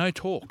 Players, no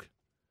talk.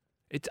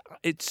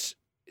 It's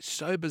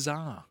so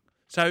bizarre.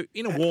 So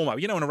in a warm up,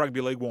 in a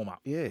rugby league warm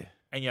up, Yeah.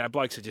 and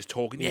blokes are just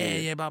talking.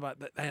 Yeah, blah blah.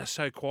 They are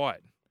so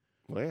quiet.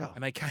 Wow.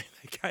 And they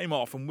came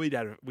off, and we'd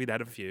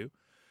had a few,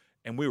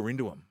 and we were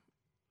into them.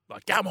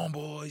 Like, come on,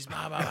 boys,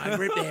 blah blah blah,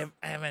 rip their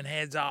having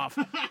heads off,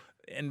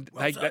 and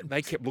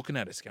they kept looking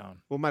at us,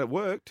 going, Well, mate, it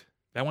worked.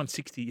 they won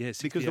 60, yeah,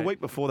 68. Because the week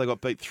before they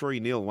got beat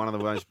 3-0, one of the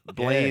most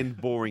bland,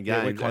 boring Yeah,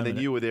 we're games, and then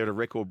claiming you were there at a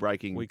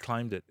record-breaking. we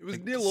claimed it. It was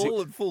Like, nil all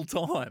at full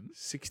time.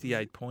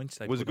 68 points.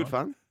 They Was it put good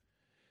on. fun?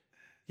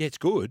 Yeah, it's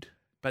good,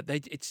 but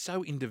it's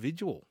so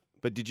individual.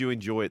 But did you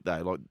enjoy it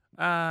though?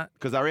 Uh,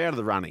 Because they were out of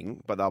the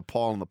running, but they were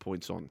piling the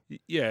points on.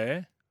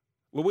 yeah.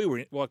 Well, we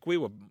were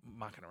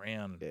mucking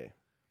around. Yeah.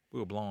 We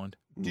were blind.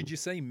 Did you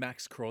see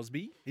Max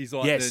Crosby? He's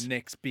like Yes. the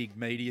next big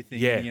media thing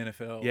Yeah. in the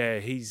NFL. Yeah,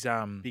 he's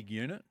Big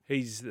unit.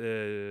 he's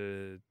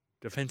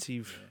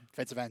defensive.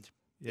 Defensive end.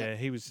 Yeah,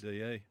 he was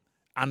DE.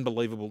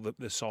 unbelievable.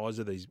 The size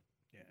of these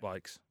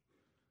blokes,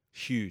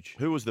 huge.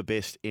 Who was the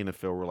best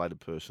NFL-related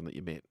person that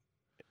you met?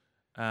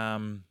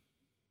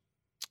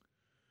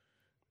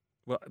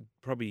 Well,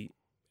 probably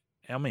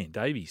our man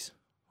Davies.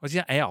 Was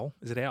it Al?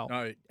 Is it Al?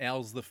 No,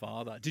 Al's the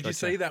father. Did you Gotcha.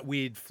 see that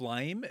weird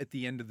flame at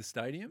the end of the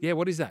stadium? Yeah.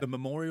 What is that? The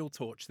memorial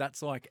torch.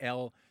 That's like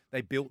Al. They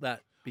built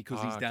that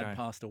because his dad okay.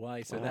 passed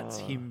away. So that's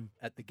him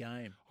at the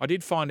game. I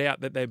did find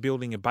out that they're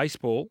building a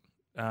baseball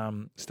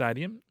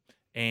stadium,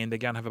 and they're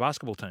going to have a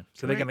basketball team.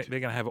 So they're going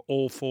to have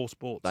all 4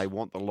 sports. They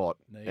want the lot.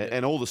 Need it.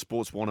 And all the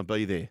sports want to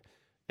be there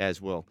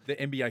as well. The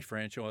NBA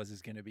franchise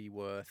is going to be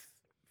worth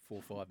 4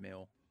 or 5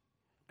 mil.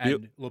 Bill-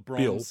 And LeBron.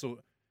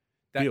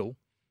 Bill.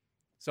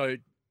 So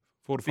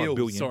 4 to 5 Bill,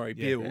 billion. sorry,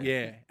 Bill,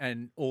 yeah.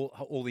 And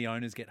all the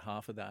owners get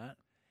half of that.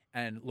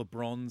 And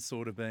LeBron's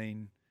sort of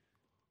been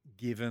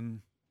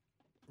given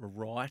a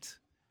right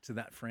to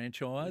that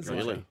franchise.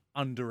 Really?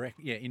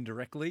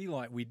 Indirectly.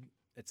 Like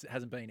it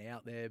hasn't been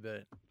out there,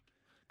 but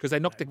Because they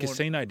knocked the More-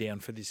 casino down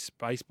for this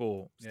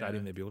baseball stadium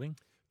Yeah. they're building.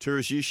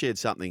 Tourist, you shared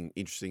something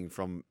interesting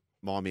from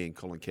my man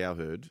Colin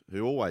Cowherd,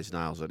 who always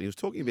nails it. He was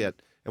talking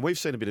about, and we've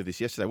seen a bit of this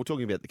yesterday, we're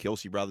talking about the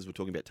Kelsey brothers, we're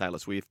talking about Taylor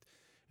Swift,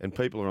 and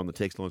people are on the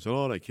text line saying,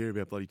 I don't care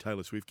about bloody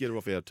Taylor Swift, get her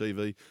off our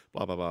TV,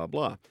 blah, blah, blah,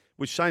 blah,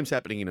 which same's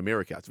happening in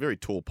America. It's a very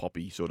tall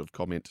poppy sort of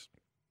comment.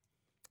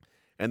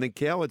 And then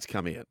Cowherd's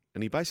come out,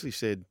 and he basically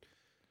said,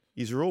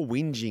 you're all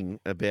whinging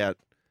about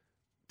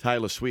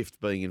Taylor Swift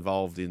being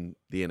involved in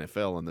the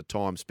NFL and the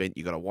time spent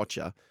you got to watch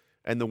her,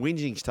 and the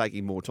whinging's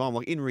taking more time.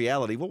 Like in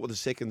reality, what were the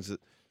seconds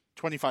that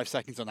 25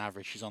 seconds on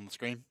average she's on the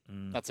screen.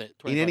 That's it.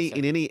 in 25 any seconds.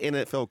 in any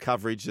NFL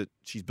coverage that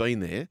she's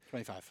been there?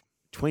 25.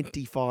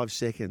 25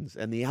 seconds,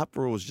 and the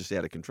uproar is just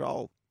out of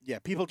control. Yeah,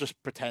 people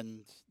just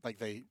pretend like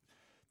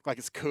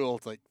it's cool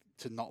to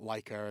not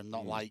like her and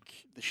not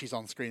like that she's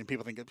on screen. And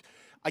people think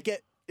I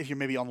get if you're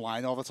maybe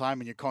online all the time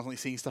and you're constantly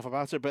seeing stuff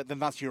about her, but then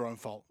that's your own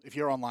fault. If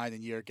you're online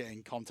and you're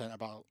getting content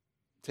about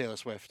Taylor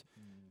Swift,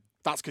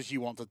 that's because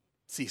you want to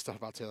see stuff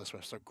about Taylor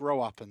Swift. So grow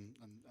up and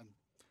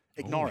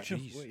ignore it.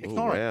 jeez.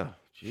 Ignore it. Wow.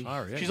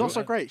 Jeez. She's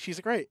also great. She's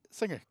a great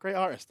singer, great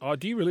artist. Oh,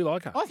 do you really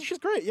like her? I think she's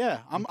great. Yeah,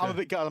 I'm a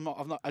bit gutted.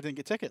 I didn't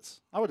get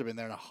tickets. I would have been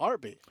there in a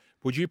heartbeat.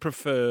 Would you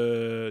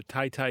prefer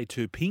Tay Tay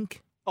to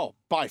Pink? Oh,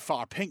 by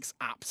far, Pink's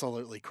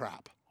absolutely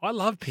crap. I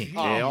love Pink.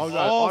 Oh, Yeah, I'd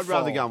rather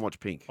awful. go and watch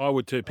Pink. I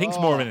would too. Pink's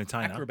more of an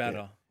entertainer.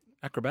 Acrobata.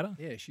 Acrobata?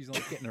 Yeah, she's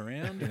like getting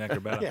around. In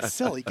Acrobata. Yeah,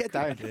 silly. Get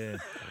down. Yeah.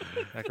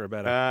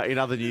 Acrobata. In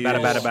other news,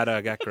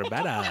 Bada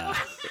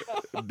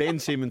Acrobata. Ben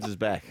Simmons is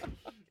back.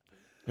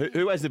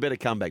 Who has the better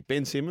comeback,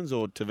 Ben Simmons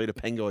or Tavita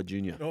Pangai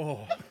Jr.?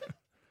 Oh,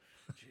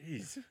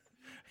 jeez.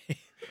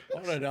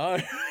 I don't know.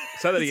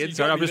 Say that again. You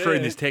Sorry, got I'm me just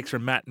reading there. this text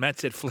from Matt. Matt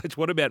said, Fletch,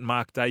 what about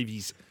Mark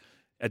Davis's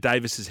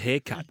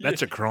haircut?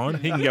 That's a crime.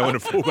 He can go in a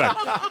fullback.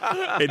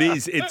 It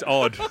is. It's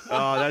odd.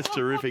 Oh, that's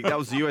terrific. That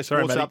was the US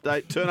Sorry, Sports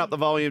matey. Update. Turn up the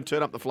volume,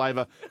 turn up the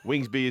flavour.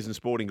 Wings, beers and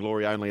sporting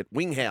glory only at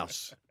Wing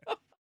House.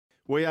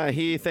 We are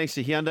here thanks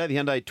to Hyundai. The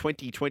Hyundai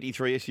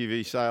 2023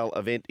 SUV sale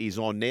event is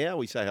on now.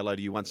 We say hello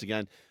to you once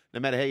again, no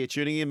matter how you're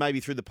tuning in, maybe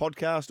through the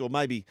podcast or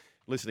maybe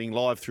listening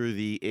live through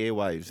the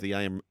airwaves, the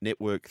AM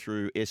network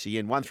through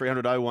SEN.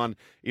 1300 01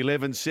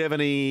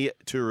 1170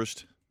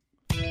 Tourist.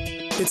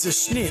 It's a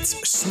Schnitz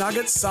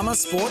Schnuggets Summer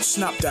Sports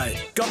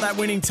Schnupdate. Got that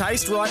winning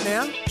taste right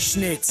now?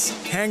 Schnitz.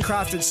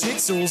 Handcrafted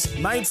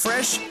schnitzels, made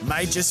fresh,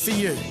 made just for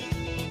you.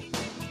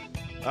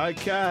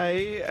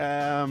 Okay,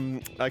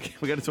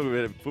 we're going to talk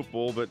about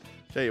football, but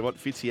tell you what,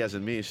 Fitzy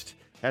hasn't missed.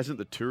 Hasn't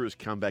the Tourist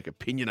come back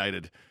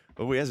opinionated?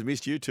 Oh, he hasn't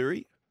missed you,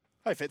 Turi.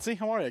 Hi, Fitzy.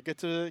 How are you? Good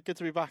to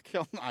be back.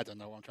 I don't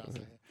know what I'm trying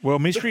to say. Well,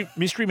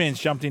 Mystery Man's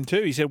jumped in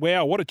too. He said,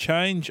 wow, what a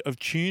change of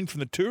tune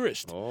from the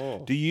Tourist.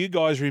 Oh. Do you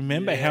guys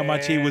remember how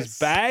much he was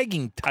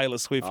bagging Taylor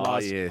Swift Oh,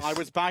 last yes. I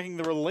was bagging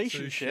the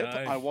relationship.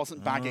 Touche. I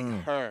wasn't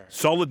bagging her.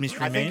 Solid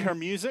Mystery I Man. think her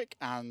music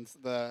and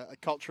the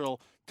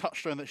cultural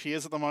touchstone that she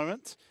is at the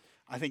moment,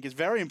 I think is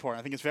very important.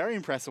 I think it's very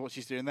impressive what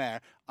she's doing there.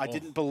 I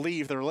didn't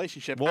believe the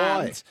relationship.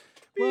 Why? And,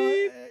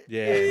 well,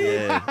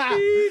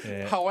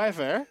 Yeah.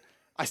 however,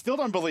 I still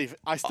don't believe.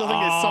 I still think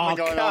there's something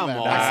going on there.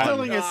 come I still on.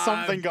 think there's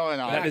something going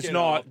on. That is You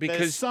not, know, because-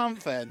 there's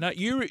something. No,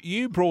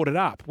 you brought it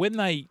up. When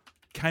they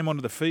came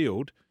onto the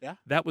field, Yeah.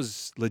 that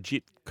was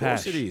legit Of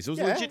course cash. it is. It was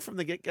Yeah. legit from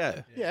the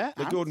get-go. Yeah,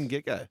 The and- Gordon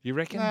get-go. You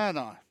reckon?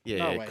 No. Yeah,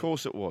 no of way.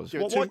 course it was.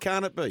 You're Why too-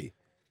 can't it be?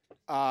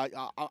 I'm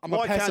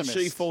Why a can't pessimist.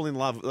 she fall in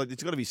love? Like,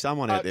 there's got to be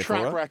someone out there for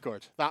track her.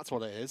 record. That's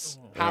what it is.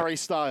 Harry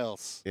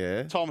Styles.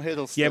 Yeah. Tom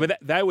Hiddleston. Yeah, but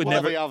they would what are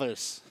never. the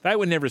others? They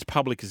were never as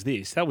public as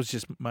this. That was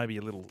just maybe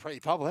a little. Pretty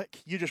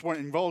public. You just weren't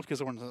involved because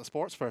you weren't a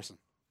sports person.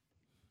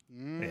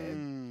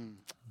 Mm.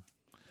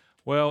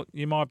 Well,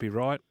 you might be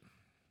right.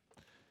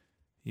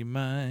 You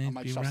might, I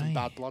might be just have some right.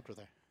 bad blood with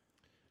her.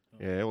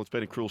 Yeah, well, it's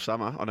been a cruel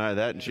summer. I know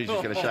that, and she's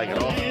just going to shake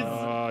it off.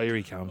 Oh, here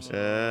he comes. Do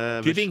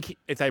you but think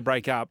if they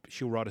break up,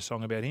 she'll write a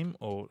song about him,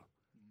 or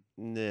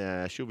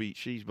Nah, she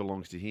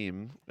belongs to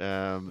him.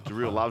 It's a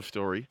real love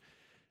story,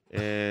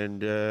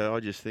 and I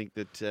just think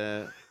that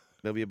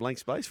there'll be a blank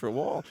space for a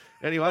while.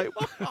 Anyway,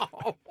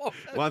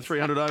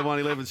 1300 01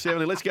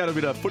 1170. Let's go to a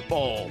bit of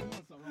football.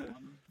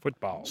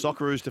 football?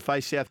 Socceroos to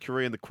face South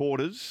Korea in the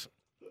quarters.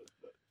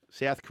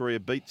 South Korea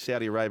beat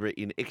Saudi Arabia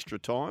in extra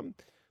time.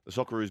 The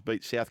Socceroos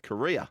beat South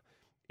Korea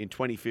in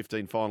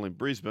 2015 final in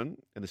Brisbane,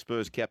 and the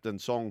Spurs captain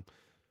Song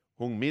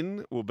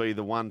Heung-min will be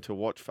the one to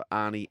watch for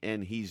Arnie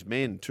and his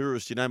men.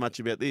 Tourist, you know much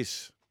about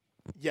this?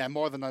 Yeah,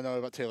 more than I know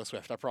about Taylor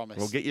Swift, I promise.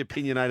 Well, get your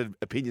opinionated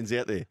opinions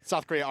out there.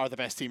 South Korea are the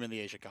best team in the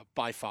Asia Cup,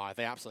 by far.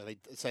 They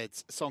said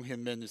Song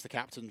Hyun-min is the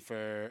captain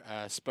for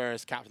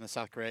Spurs, captain of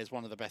South Korea, is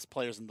one of the best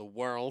players in the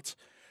world.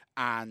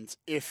 And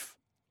if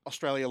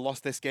Australia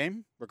lost this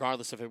game,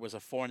 regardless if it was a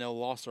 4-0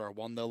 loss or a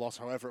 1-0 loss,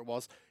 however it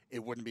was,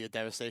 it wouldn't be a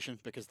devastation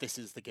because this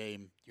is the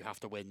game you have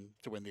to win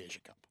the Asia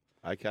Cup.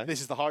 Okay.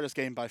 This is the hardest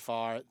game by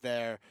far.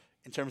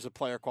 In terms of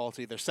player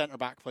quality, their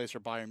centre-back plays for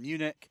Bayern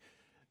Munich.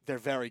 They're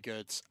very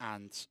good,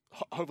 and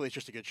hopefully it's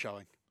just a good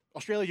showing.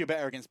 Australia do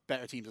better against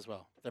better teams as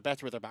well. They're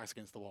better with their backs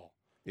against the wall.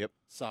 Yep.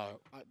 So,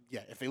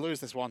 if they lose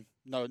this one,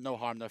 no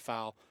harm, no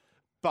foul.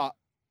 But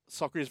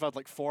South Korea's had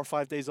like 4 or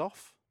 5 days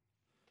off.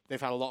 They've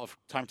had a lot of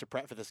time to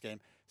prep for this game.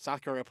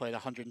 South Korea played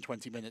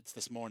 120 minutes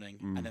this morning,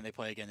 and then they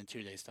play again in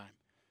 2 days' time.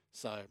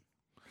 So,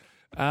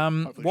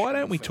 why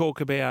don't we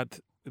talk about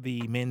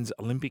the men's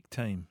Olympic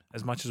team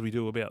as much as we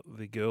do about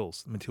the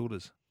girls, the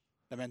Matildas?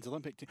 The men's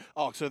Olympic team.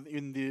 Oh, so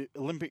in the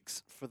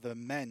Olympics for the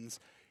men's,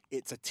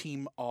 it's a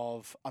team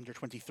of under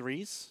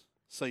 23s.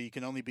 So you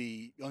only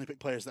pick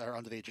players that are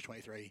under the age of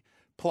 23,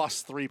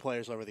 plus 3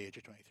 players over the age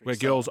of 23. Where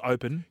girls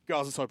open?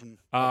 Girls, it's open.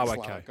 Oh,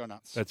 okay. Go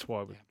nuts. That's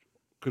why.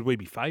 Could we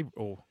be favourite?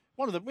 Or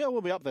one of them? Yeah,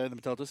 we'll be up there. The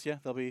Matildas. Yeah,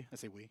 they'll be. I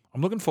say we.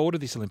 I'm looking forward to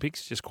this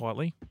Olympics. Just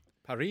quietly.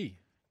 Paris.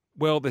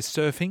 Well, there's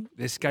surfing,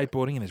 there's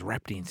skateboarding, and there's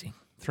rap dancing.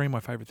 3 of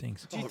my favourite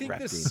things. Do you think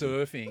the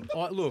surfing?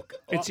 Look,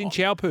 it's in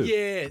Chowpu.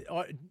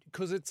 Yeah,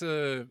 because it's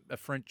a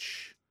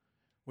French.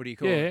 What do you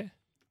call it?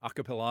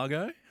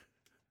 Archipelago.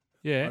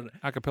 Yeah,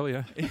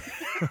 archipelago.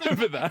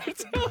 Remember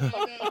that?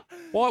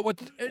 Why? What?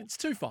 It's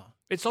too far.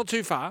 It's not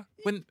too far.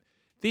 When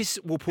this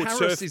will put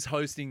Paris is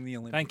hosting the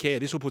Olympics. Don't care.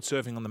 This will put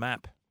surfing on the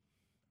map.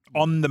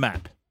 On the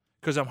map,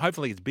 because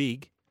hopefully it's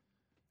big,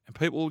 and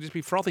people will just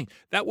be frothing.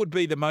 That would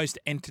be the most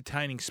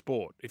entertaining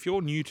sport. If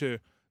you're new to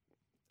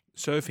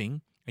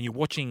surfing and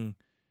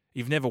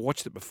you've never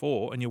watched it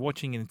before, and you're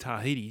watching in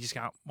Tahiti, you just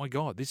go, oh my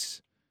God,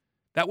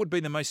 that would be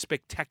the most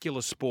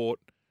spectacular sport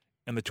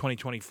in the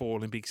 2024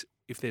 Olympics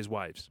if there's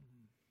waves.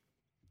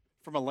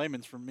 From a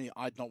layman's, from me,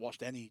 I'd not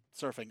watched any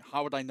surfing.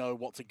 How would I know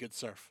what's a good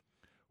surf?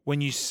 When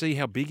you see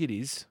how big it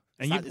is,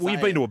 and Is you've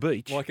that been to a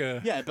beach.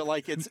 Yeah, but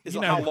like, is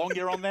it how long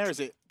you're on there? Is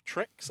it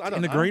tricks? I don't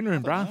in know. the green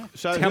room, bruh.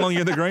 So how long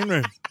you're in the green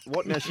room?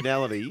 What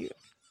nationality,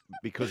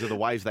 because of the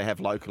waves they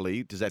have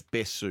locally, does that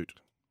best suit?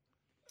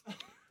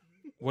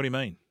 What do you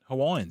mean?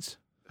 Hawaiians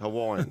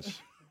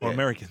or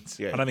Americans?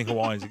 Yeah. I don't think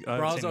Hawaiians.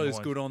 Brazo's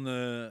good on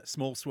the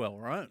small swell,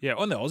 right? Yeah,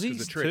 on the Aussies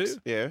the tricks.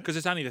 too. Yeah, because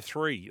it's only the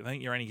 3. I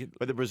think you're only.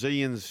 But the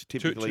Brazilians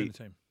typically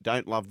two team.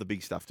 don't love the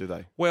big stuff, do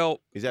they? Well,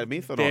 is that a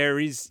myth or not? There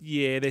is.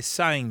 Yeah, they're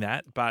saying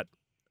that, but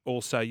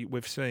also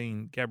we've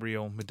seen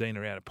Gabriel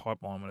Medina out of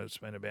pipeline when it's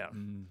been about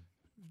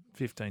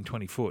 15,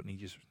 20 foot, and he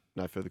just.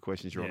 No further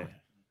questions, Your Honour.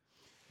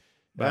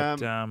 But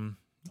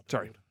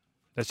sorry,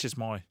 that's just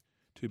my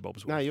 2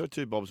 bobs worth. No, your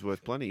 2 bobs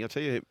worth plenty. I'll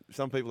tell you,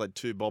 some people had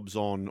 2 bobs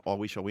on I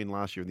Wish I Win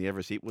last year in the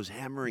Everest. It was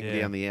hammering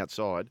down the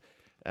outside.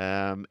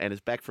 And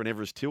it's back for an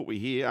Everest tilt. We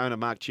hear owner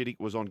Mark Chittick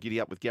was on Giddy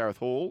Up with Gareth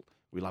Hall.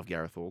 We love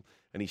Gareth Hall.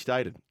 And he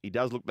stated, he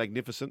does look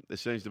magnificent. There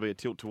seems to be a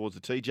tilt towards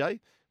the TJ,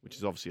 which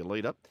is obviously a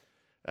leader.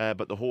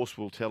 But the horse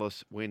will tell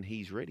us when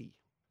he's ready.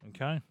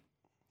 Okay.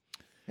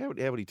 How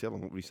would he tell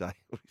him? What would he say?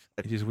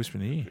 He just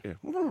whispered in the ear.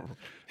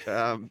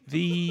 Yeah.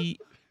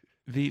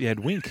 They had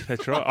wink.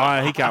 That's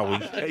right. He can't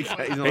wink.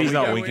 He's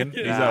not winking.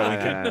 He's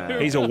not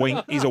winking. He's a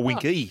wink. He's a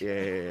winky.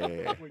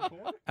 Yeah.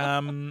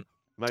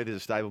 Maybe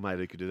there's a stablemate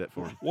who could do that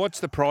for him. What's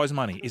the prize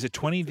money? Is it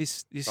 20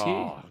 this year?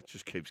 Oh, it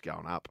just keeps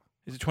going up.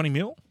 Is it 20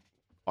 mil?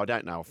 I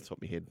don't know off the top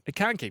of my head. It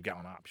can't keep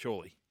going up,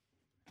 surely.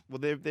 Well,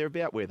 they're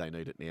about where they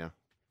need it now.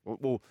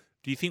 Well,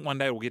 do you think one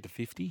day we'll get to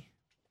 50?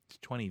 It's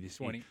 20 this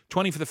 20. year.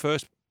 20 for the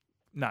first.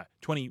 No,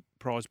 20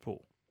 prize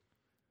pool.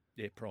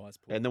 Yeah, prize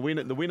pool. And the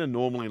winner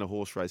normally in a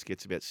horse race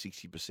gets about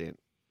 60%.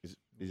 Is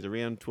it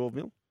around 12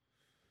 mil?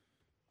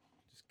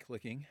 Just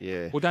clicking.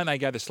 Yeah. Well, don't they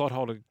go the slot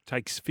holder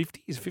takes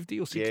 50? Is it 50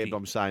 or 60? Yeah, but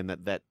I'm saying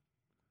that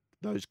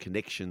those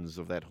connections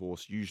of that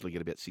horse usually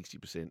get about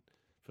 60%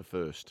 for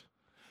first.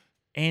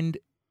 And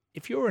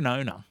if you're an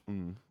owner,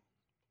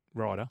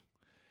 rider,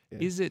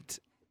 is it...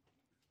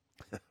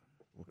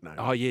 No.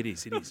 Oh, yeah, it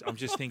is. It is. I'm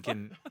just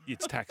thinking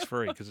it's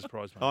tax-free because it's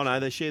prize money. Oh, no,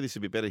 they share this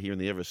a bit better here in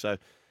the Everest. So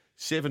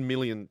 $7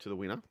 million to the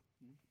winner.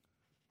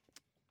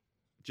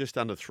 Just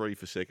under 3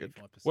 for second.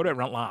 5%. What about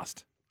run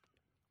last?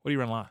 What do you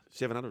run last?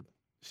 700.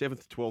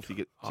 7th to 12th, you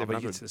get But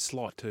 700. it's the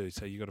slot too,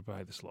 so you got to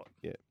pay the slot.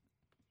 Yeah.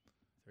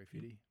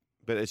 350.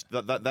 But it's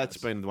that's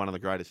been one of the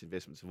greatest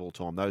investments of all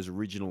time. Those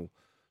original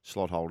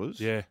slot holders.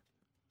 Yeah.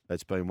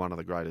 That's been one of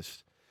the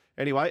greatest.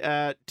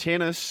 Anyway,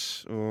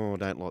 tennis. Oh, I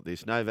don't like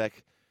this.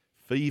 Novak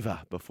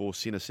fever before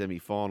Sinner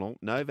semi-final.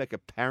 Novak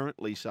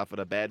apparently suffered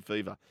a bad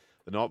fever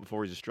the night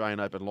before his Australian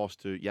Open loss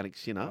to Yannick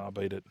Sinner. I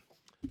beat it.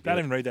 Don't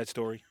even read that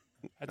story.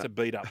 That's a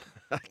beat up.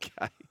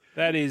 Okay.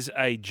 That is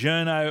a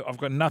journo. I've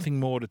got nothing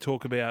more to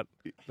talk about.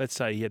 Let's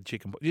say he had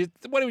chicken pox.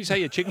 What do we say?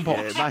 He had chicken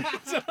pox? Yeah,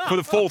 mate. For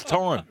the 4th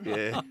time.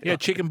 Yeah. He had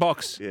chicken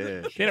pox.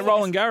 Yeah. Then at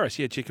Roland Garros,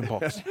 he had chicken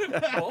pox.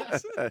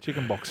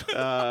 Chicken pox.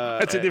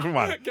 That's a different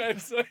one.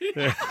 KFC.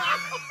 Yeah.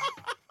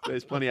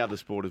 There's plenty of other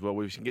sport as well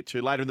we can get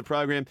to later in the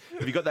program.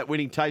 Have you got that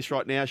winning taste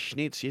right now?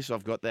 Schnitz, yes,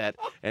 I've got that.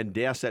 And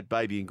douse that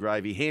baby in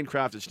gravy.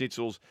 Handcrafted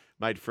schnitzels,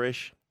 made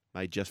fresh,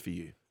 made just for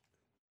you.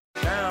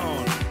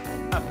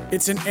 Down.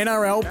 It's an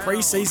NRL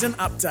preseason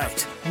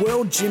update.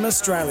 World Gym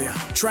Australia.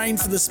 Train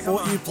for the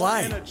sport you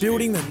play.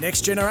 Building the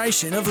next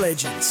generation of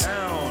legends.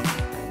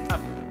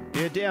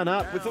 Yeah, down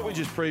up. We thought we'd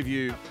just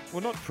preview.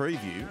 Well, not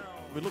preview.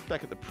 We look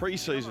back at the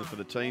pre-season for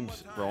the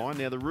teams, Brian.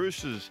 Now, the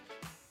Roosters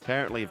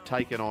apparently have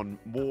taken on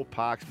Moore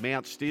Park's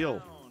Mount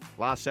Steele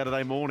last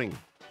Saturday morning.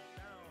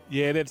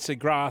 Yeah, that's a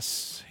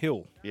grass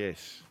hill.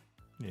 Yes.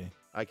 Yeah.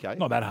 Okay.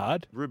 Not that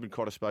hard. Ruben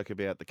Cotter spoke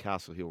about the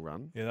Castle Hill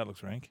run. Yeah, that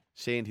looks rank.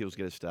 Sandhill's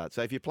going to start.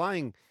 So if you're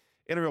playing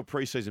NRL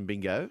pre-season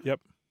bingo, Yep.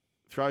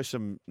 throw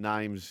some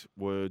names,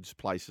 words,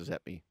 places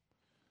at me.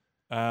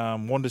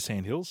 Wanda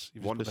Sandhills.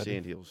 You've just Wanda put that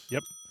in. Sandhills.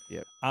 Yep.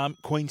 Yep.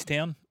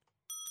 Queenstown.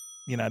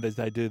 You know,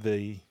 they do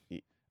the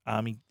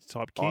army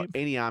type camp.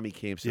 Any army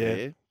camps are Yeah.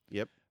 there.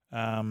 Yep.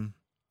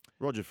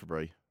 Roger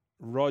Fabry.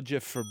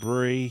 Roger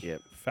Fabry. Yep.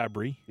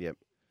 Fabry. Yep.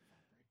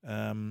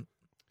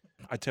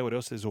 I tell you what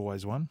else, there's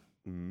always one.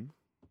 Mm-hmm.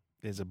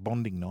 There's a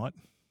bonding night.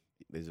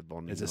 There's a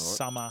bonding There's night. a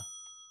summer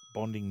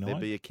bonding night.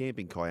 There'd be a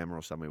camping Kiama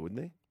or somewhere,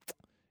 wouldn't there?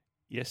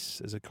 Yes,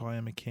 there's a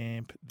Kiama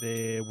camp.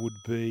 There would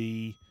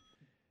be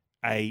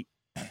a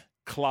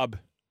club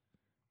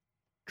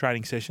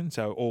training session.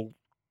 So all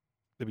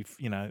there'll be,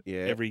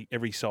 Yeah.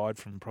 every side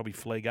from probably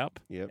flag up,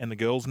 Yep. and the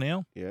girls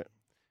now. Yeah.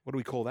 What do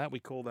we call that? We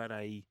call that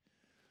a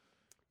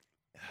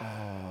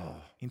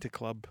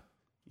interclub.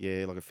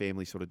 Yeah, like a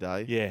family sort of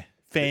day. Yeah,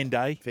 fan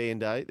day. Fan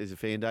day. There's a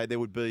fan day. There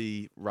would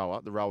be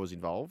the rowers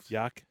involved.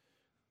 Yuck.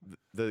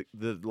 The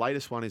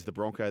latest one is the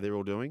Bronco they're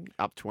all doing.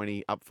 Up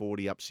 20, up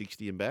 40, up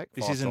 60 and back.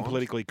 This 5 isn't times.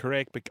 politically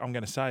correct, but I'm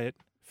going to say it.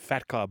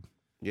 Fat club.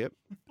 Yep.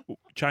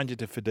 Change it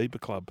to Fadipa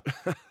club.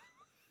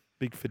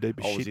 Big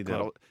Fadipa I was shit in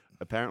club. that.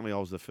 Apparently I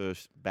was the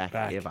first back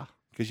ever.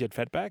 Because you had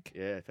fat back?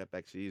 Yeah, fat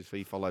back's ears.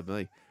 He followed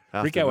me.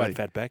 Rico After had me.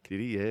 fat back.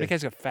 Did he? Yeah.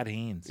 Rico's got fat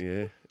hands.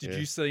 Yeah. Did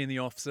you see in the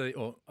off-season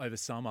or over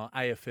summer,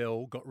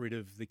 AFL got rid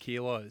of the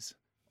kilos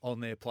on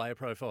their player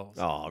profiles?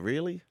 Oh,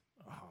 really?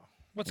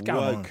 What's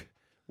going on?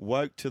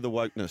 Woke to the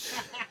wokeness.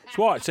 That's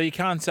right. So you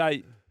can't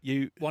say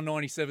you.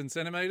 197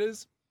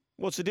 centimetres.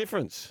 What's the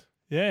difference?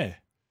 Yeah.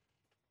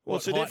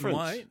 What's the Height and difference?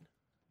 weight?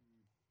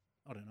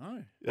 I don't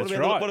know. That's what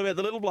about right. What about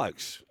the little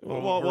blokes? Oh,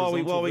 Why are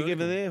we horizontal,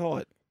 giving their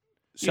height?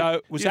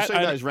 So was you that see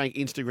only- those rank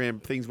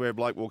Instagram things where a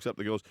bloke walks up to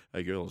the girls,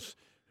 hey girls,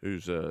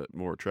 who's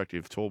more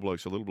attractive, tall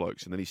blokes or little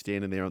blokes? And then he's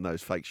standing there on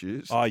those fake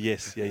shoes. Oh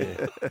yes,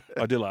 yeah.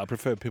 I do like. I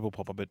prefer pimple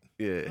popper, but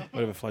Yeah.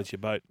 whatever floats your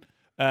boat.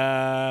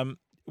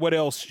 What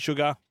else?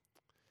 Sugar.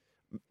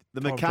 The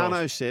Time Meccano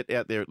flies. set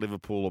out there at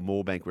Liverpool or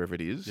Moorebank, wherever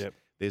it is, Yep.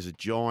 there's a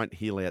giant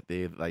hill out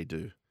there that they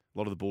do. A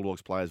lot of the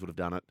Bulldogs players would have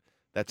done it.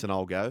 That's an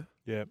old go.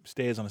 Yeah.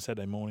 Stairs on a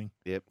Saturday morning.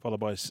 Yep. Followed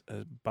by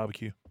a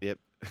barbecue. Yep.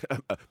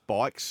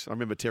 Bikes. I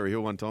remember Terry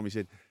Hill one time, he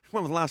said,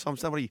 when was the last time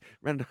somebody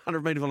ran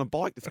 100 metres on a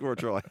bike to score a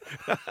try?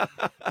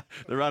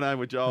 The run home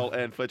with Joel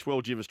and Fletch.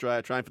 World Gym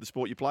Australia. Train for the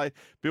sport you play.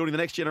 Building the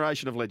next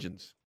generation of legends.